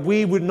pray that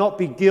we would not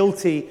be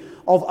guilty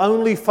of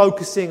only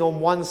focusing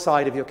on one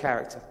side of your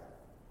character.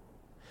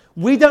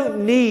 We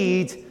don't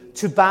need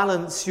to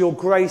balance your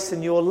grace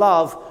and your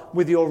love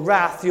with your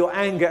wrath, your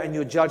anger, and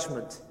your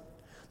judgment.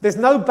 There's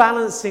no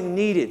balancing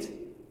needed,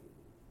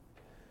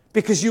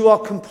 because you are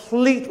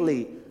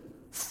completely,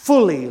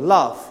 fully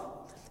love,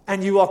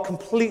 and you are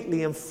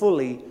completely and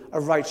fully a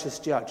righteous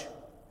judge.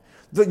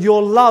 That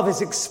your love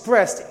is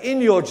expressed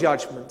in your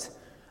judgment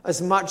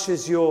as much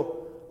as your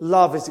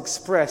love is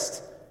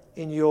expressed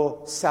in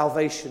your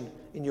salvation,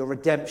 in your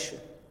redemption,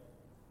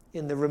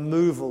 in the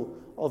removal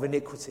of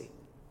iniquity.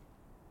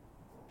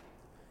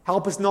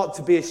 Help us not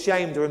to be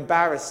ashamed or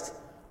embarrassed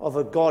of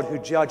a God who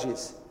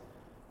judges.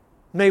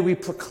 May we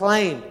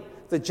proclaim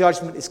the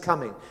judgment is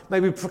coming. May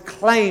we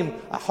proclaim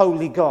a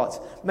holy God.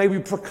 May we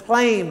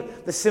proclaim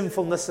the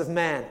sinfulness of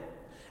man.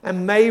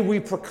 And may we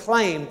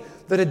proclaim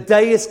that a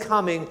day is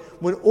coming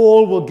when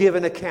all will give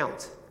an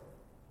account.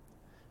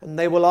 And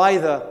they will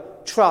either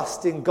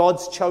trust in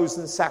God's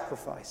chosen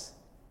sacrifice,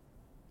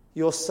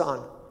 your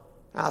Son,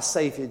 our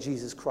Saviour,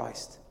 Jesus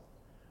Christ.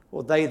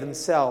 Or they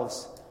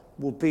themselves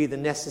will be the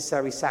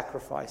necessary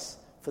sacrifice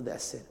for their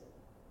sin.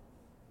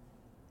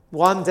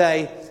 One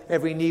day,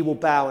 every knee will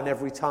bow and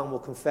every tongue will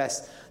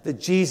confess that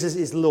Jesus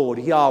is Lord,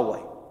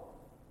 Yahweh,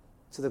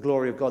 to the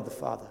glory of God the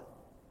Father.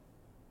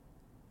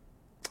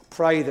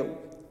 Pray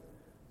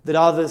that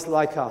others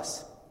like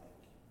us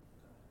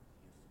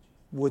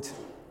would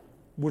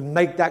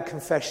make that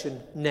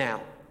confession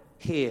now,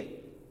 here,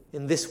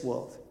 in this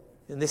world,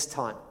 in this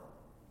time.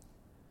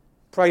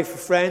 Pray for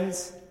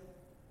friends,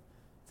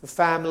 for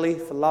family,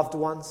 for loved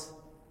ones,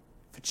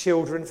 for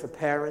children, for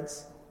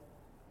parents.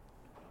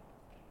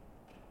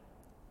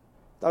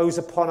 Those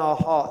upon our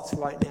hearts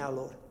right now,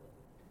 Lord.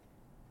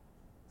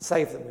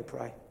 Save them, we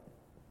pray.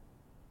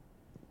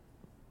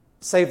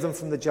 Save them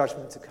from the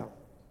judgment to come.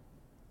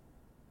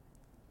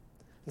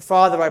 And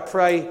Father, I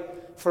pray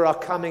for our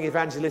coming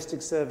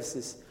evangelistic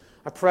services.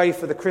 I pray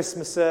for the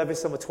Christmas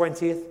service on the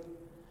 20th.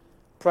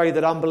 Pray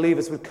that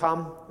unbelievers would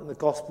come and the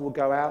gospel would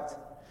go out.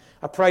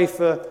 I pray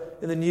for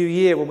in the new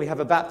year when we have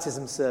a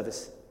baptism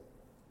service,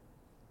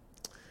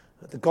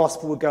 that the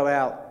gospel would go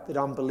out, that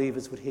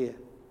unbelievers would hear.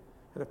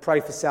 And I pray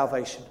for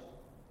salvation.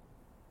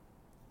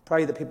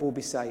 Pray that people will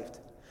be saved.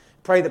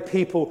 Pray that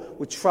people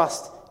would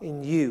trust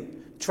in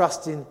you,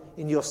 trust in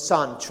your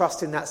Son,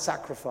 trust in that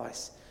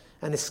sacrifice,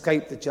 and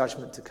escape the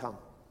judgment to come.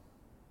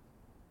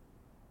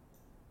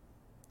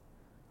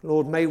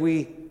 Lord, may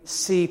we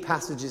see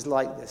passages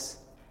like this,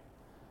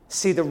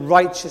 see the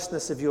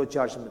righteousness of your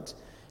judgment,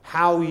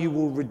 how you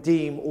will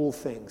redeem all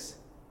things.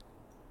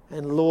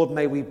 And Lord,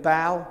 may we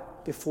bow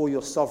before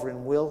your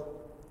sovereign will,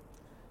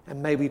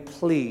 and may we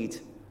plead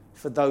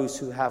for those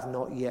who have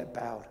not yet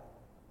bowed.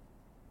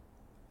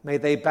 May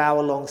they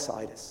bow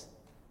alongside us.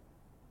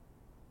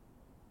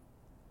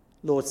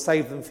 Lord,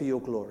 save them for your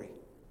glory.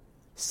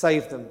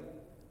 Save them.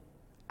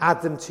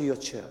 Add them to your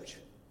church,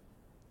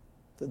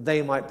 that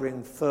they might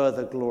bring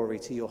further glory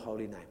to your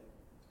holy name.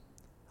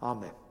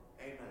 Amen.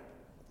 Amen.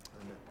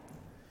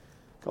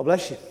 God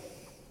bless you.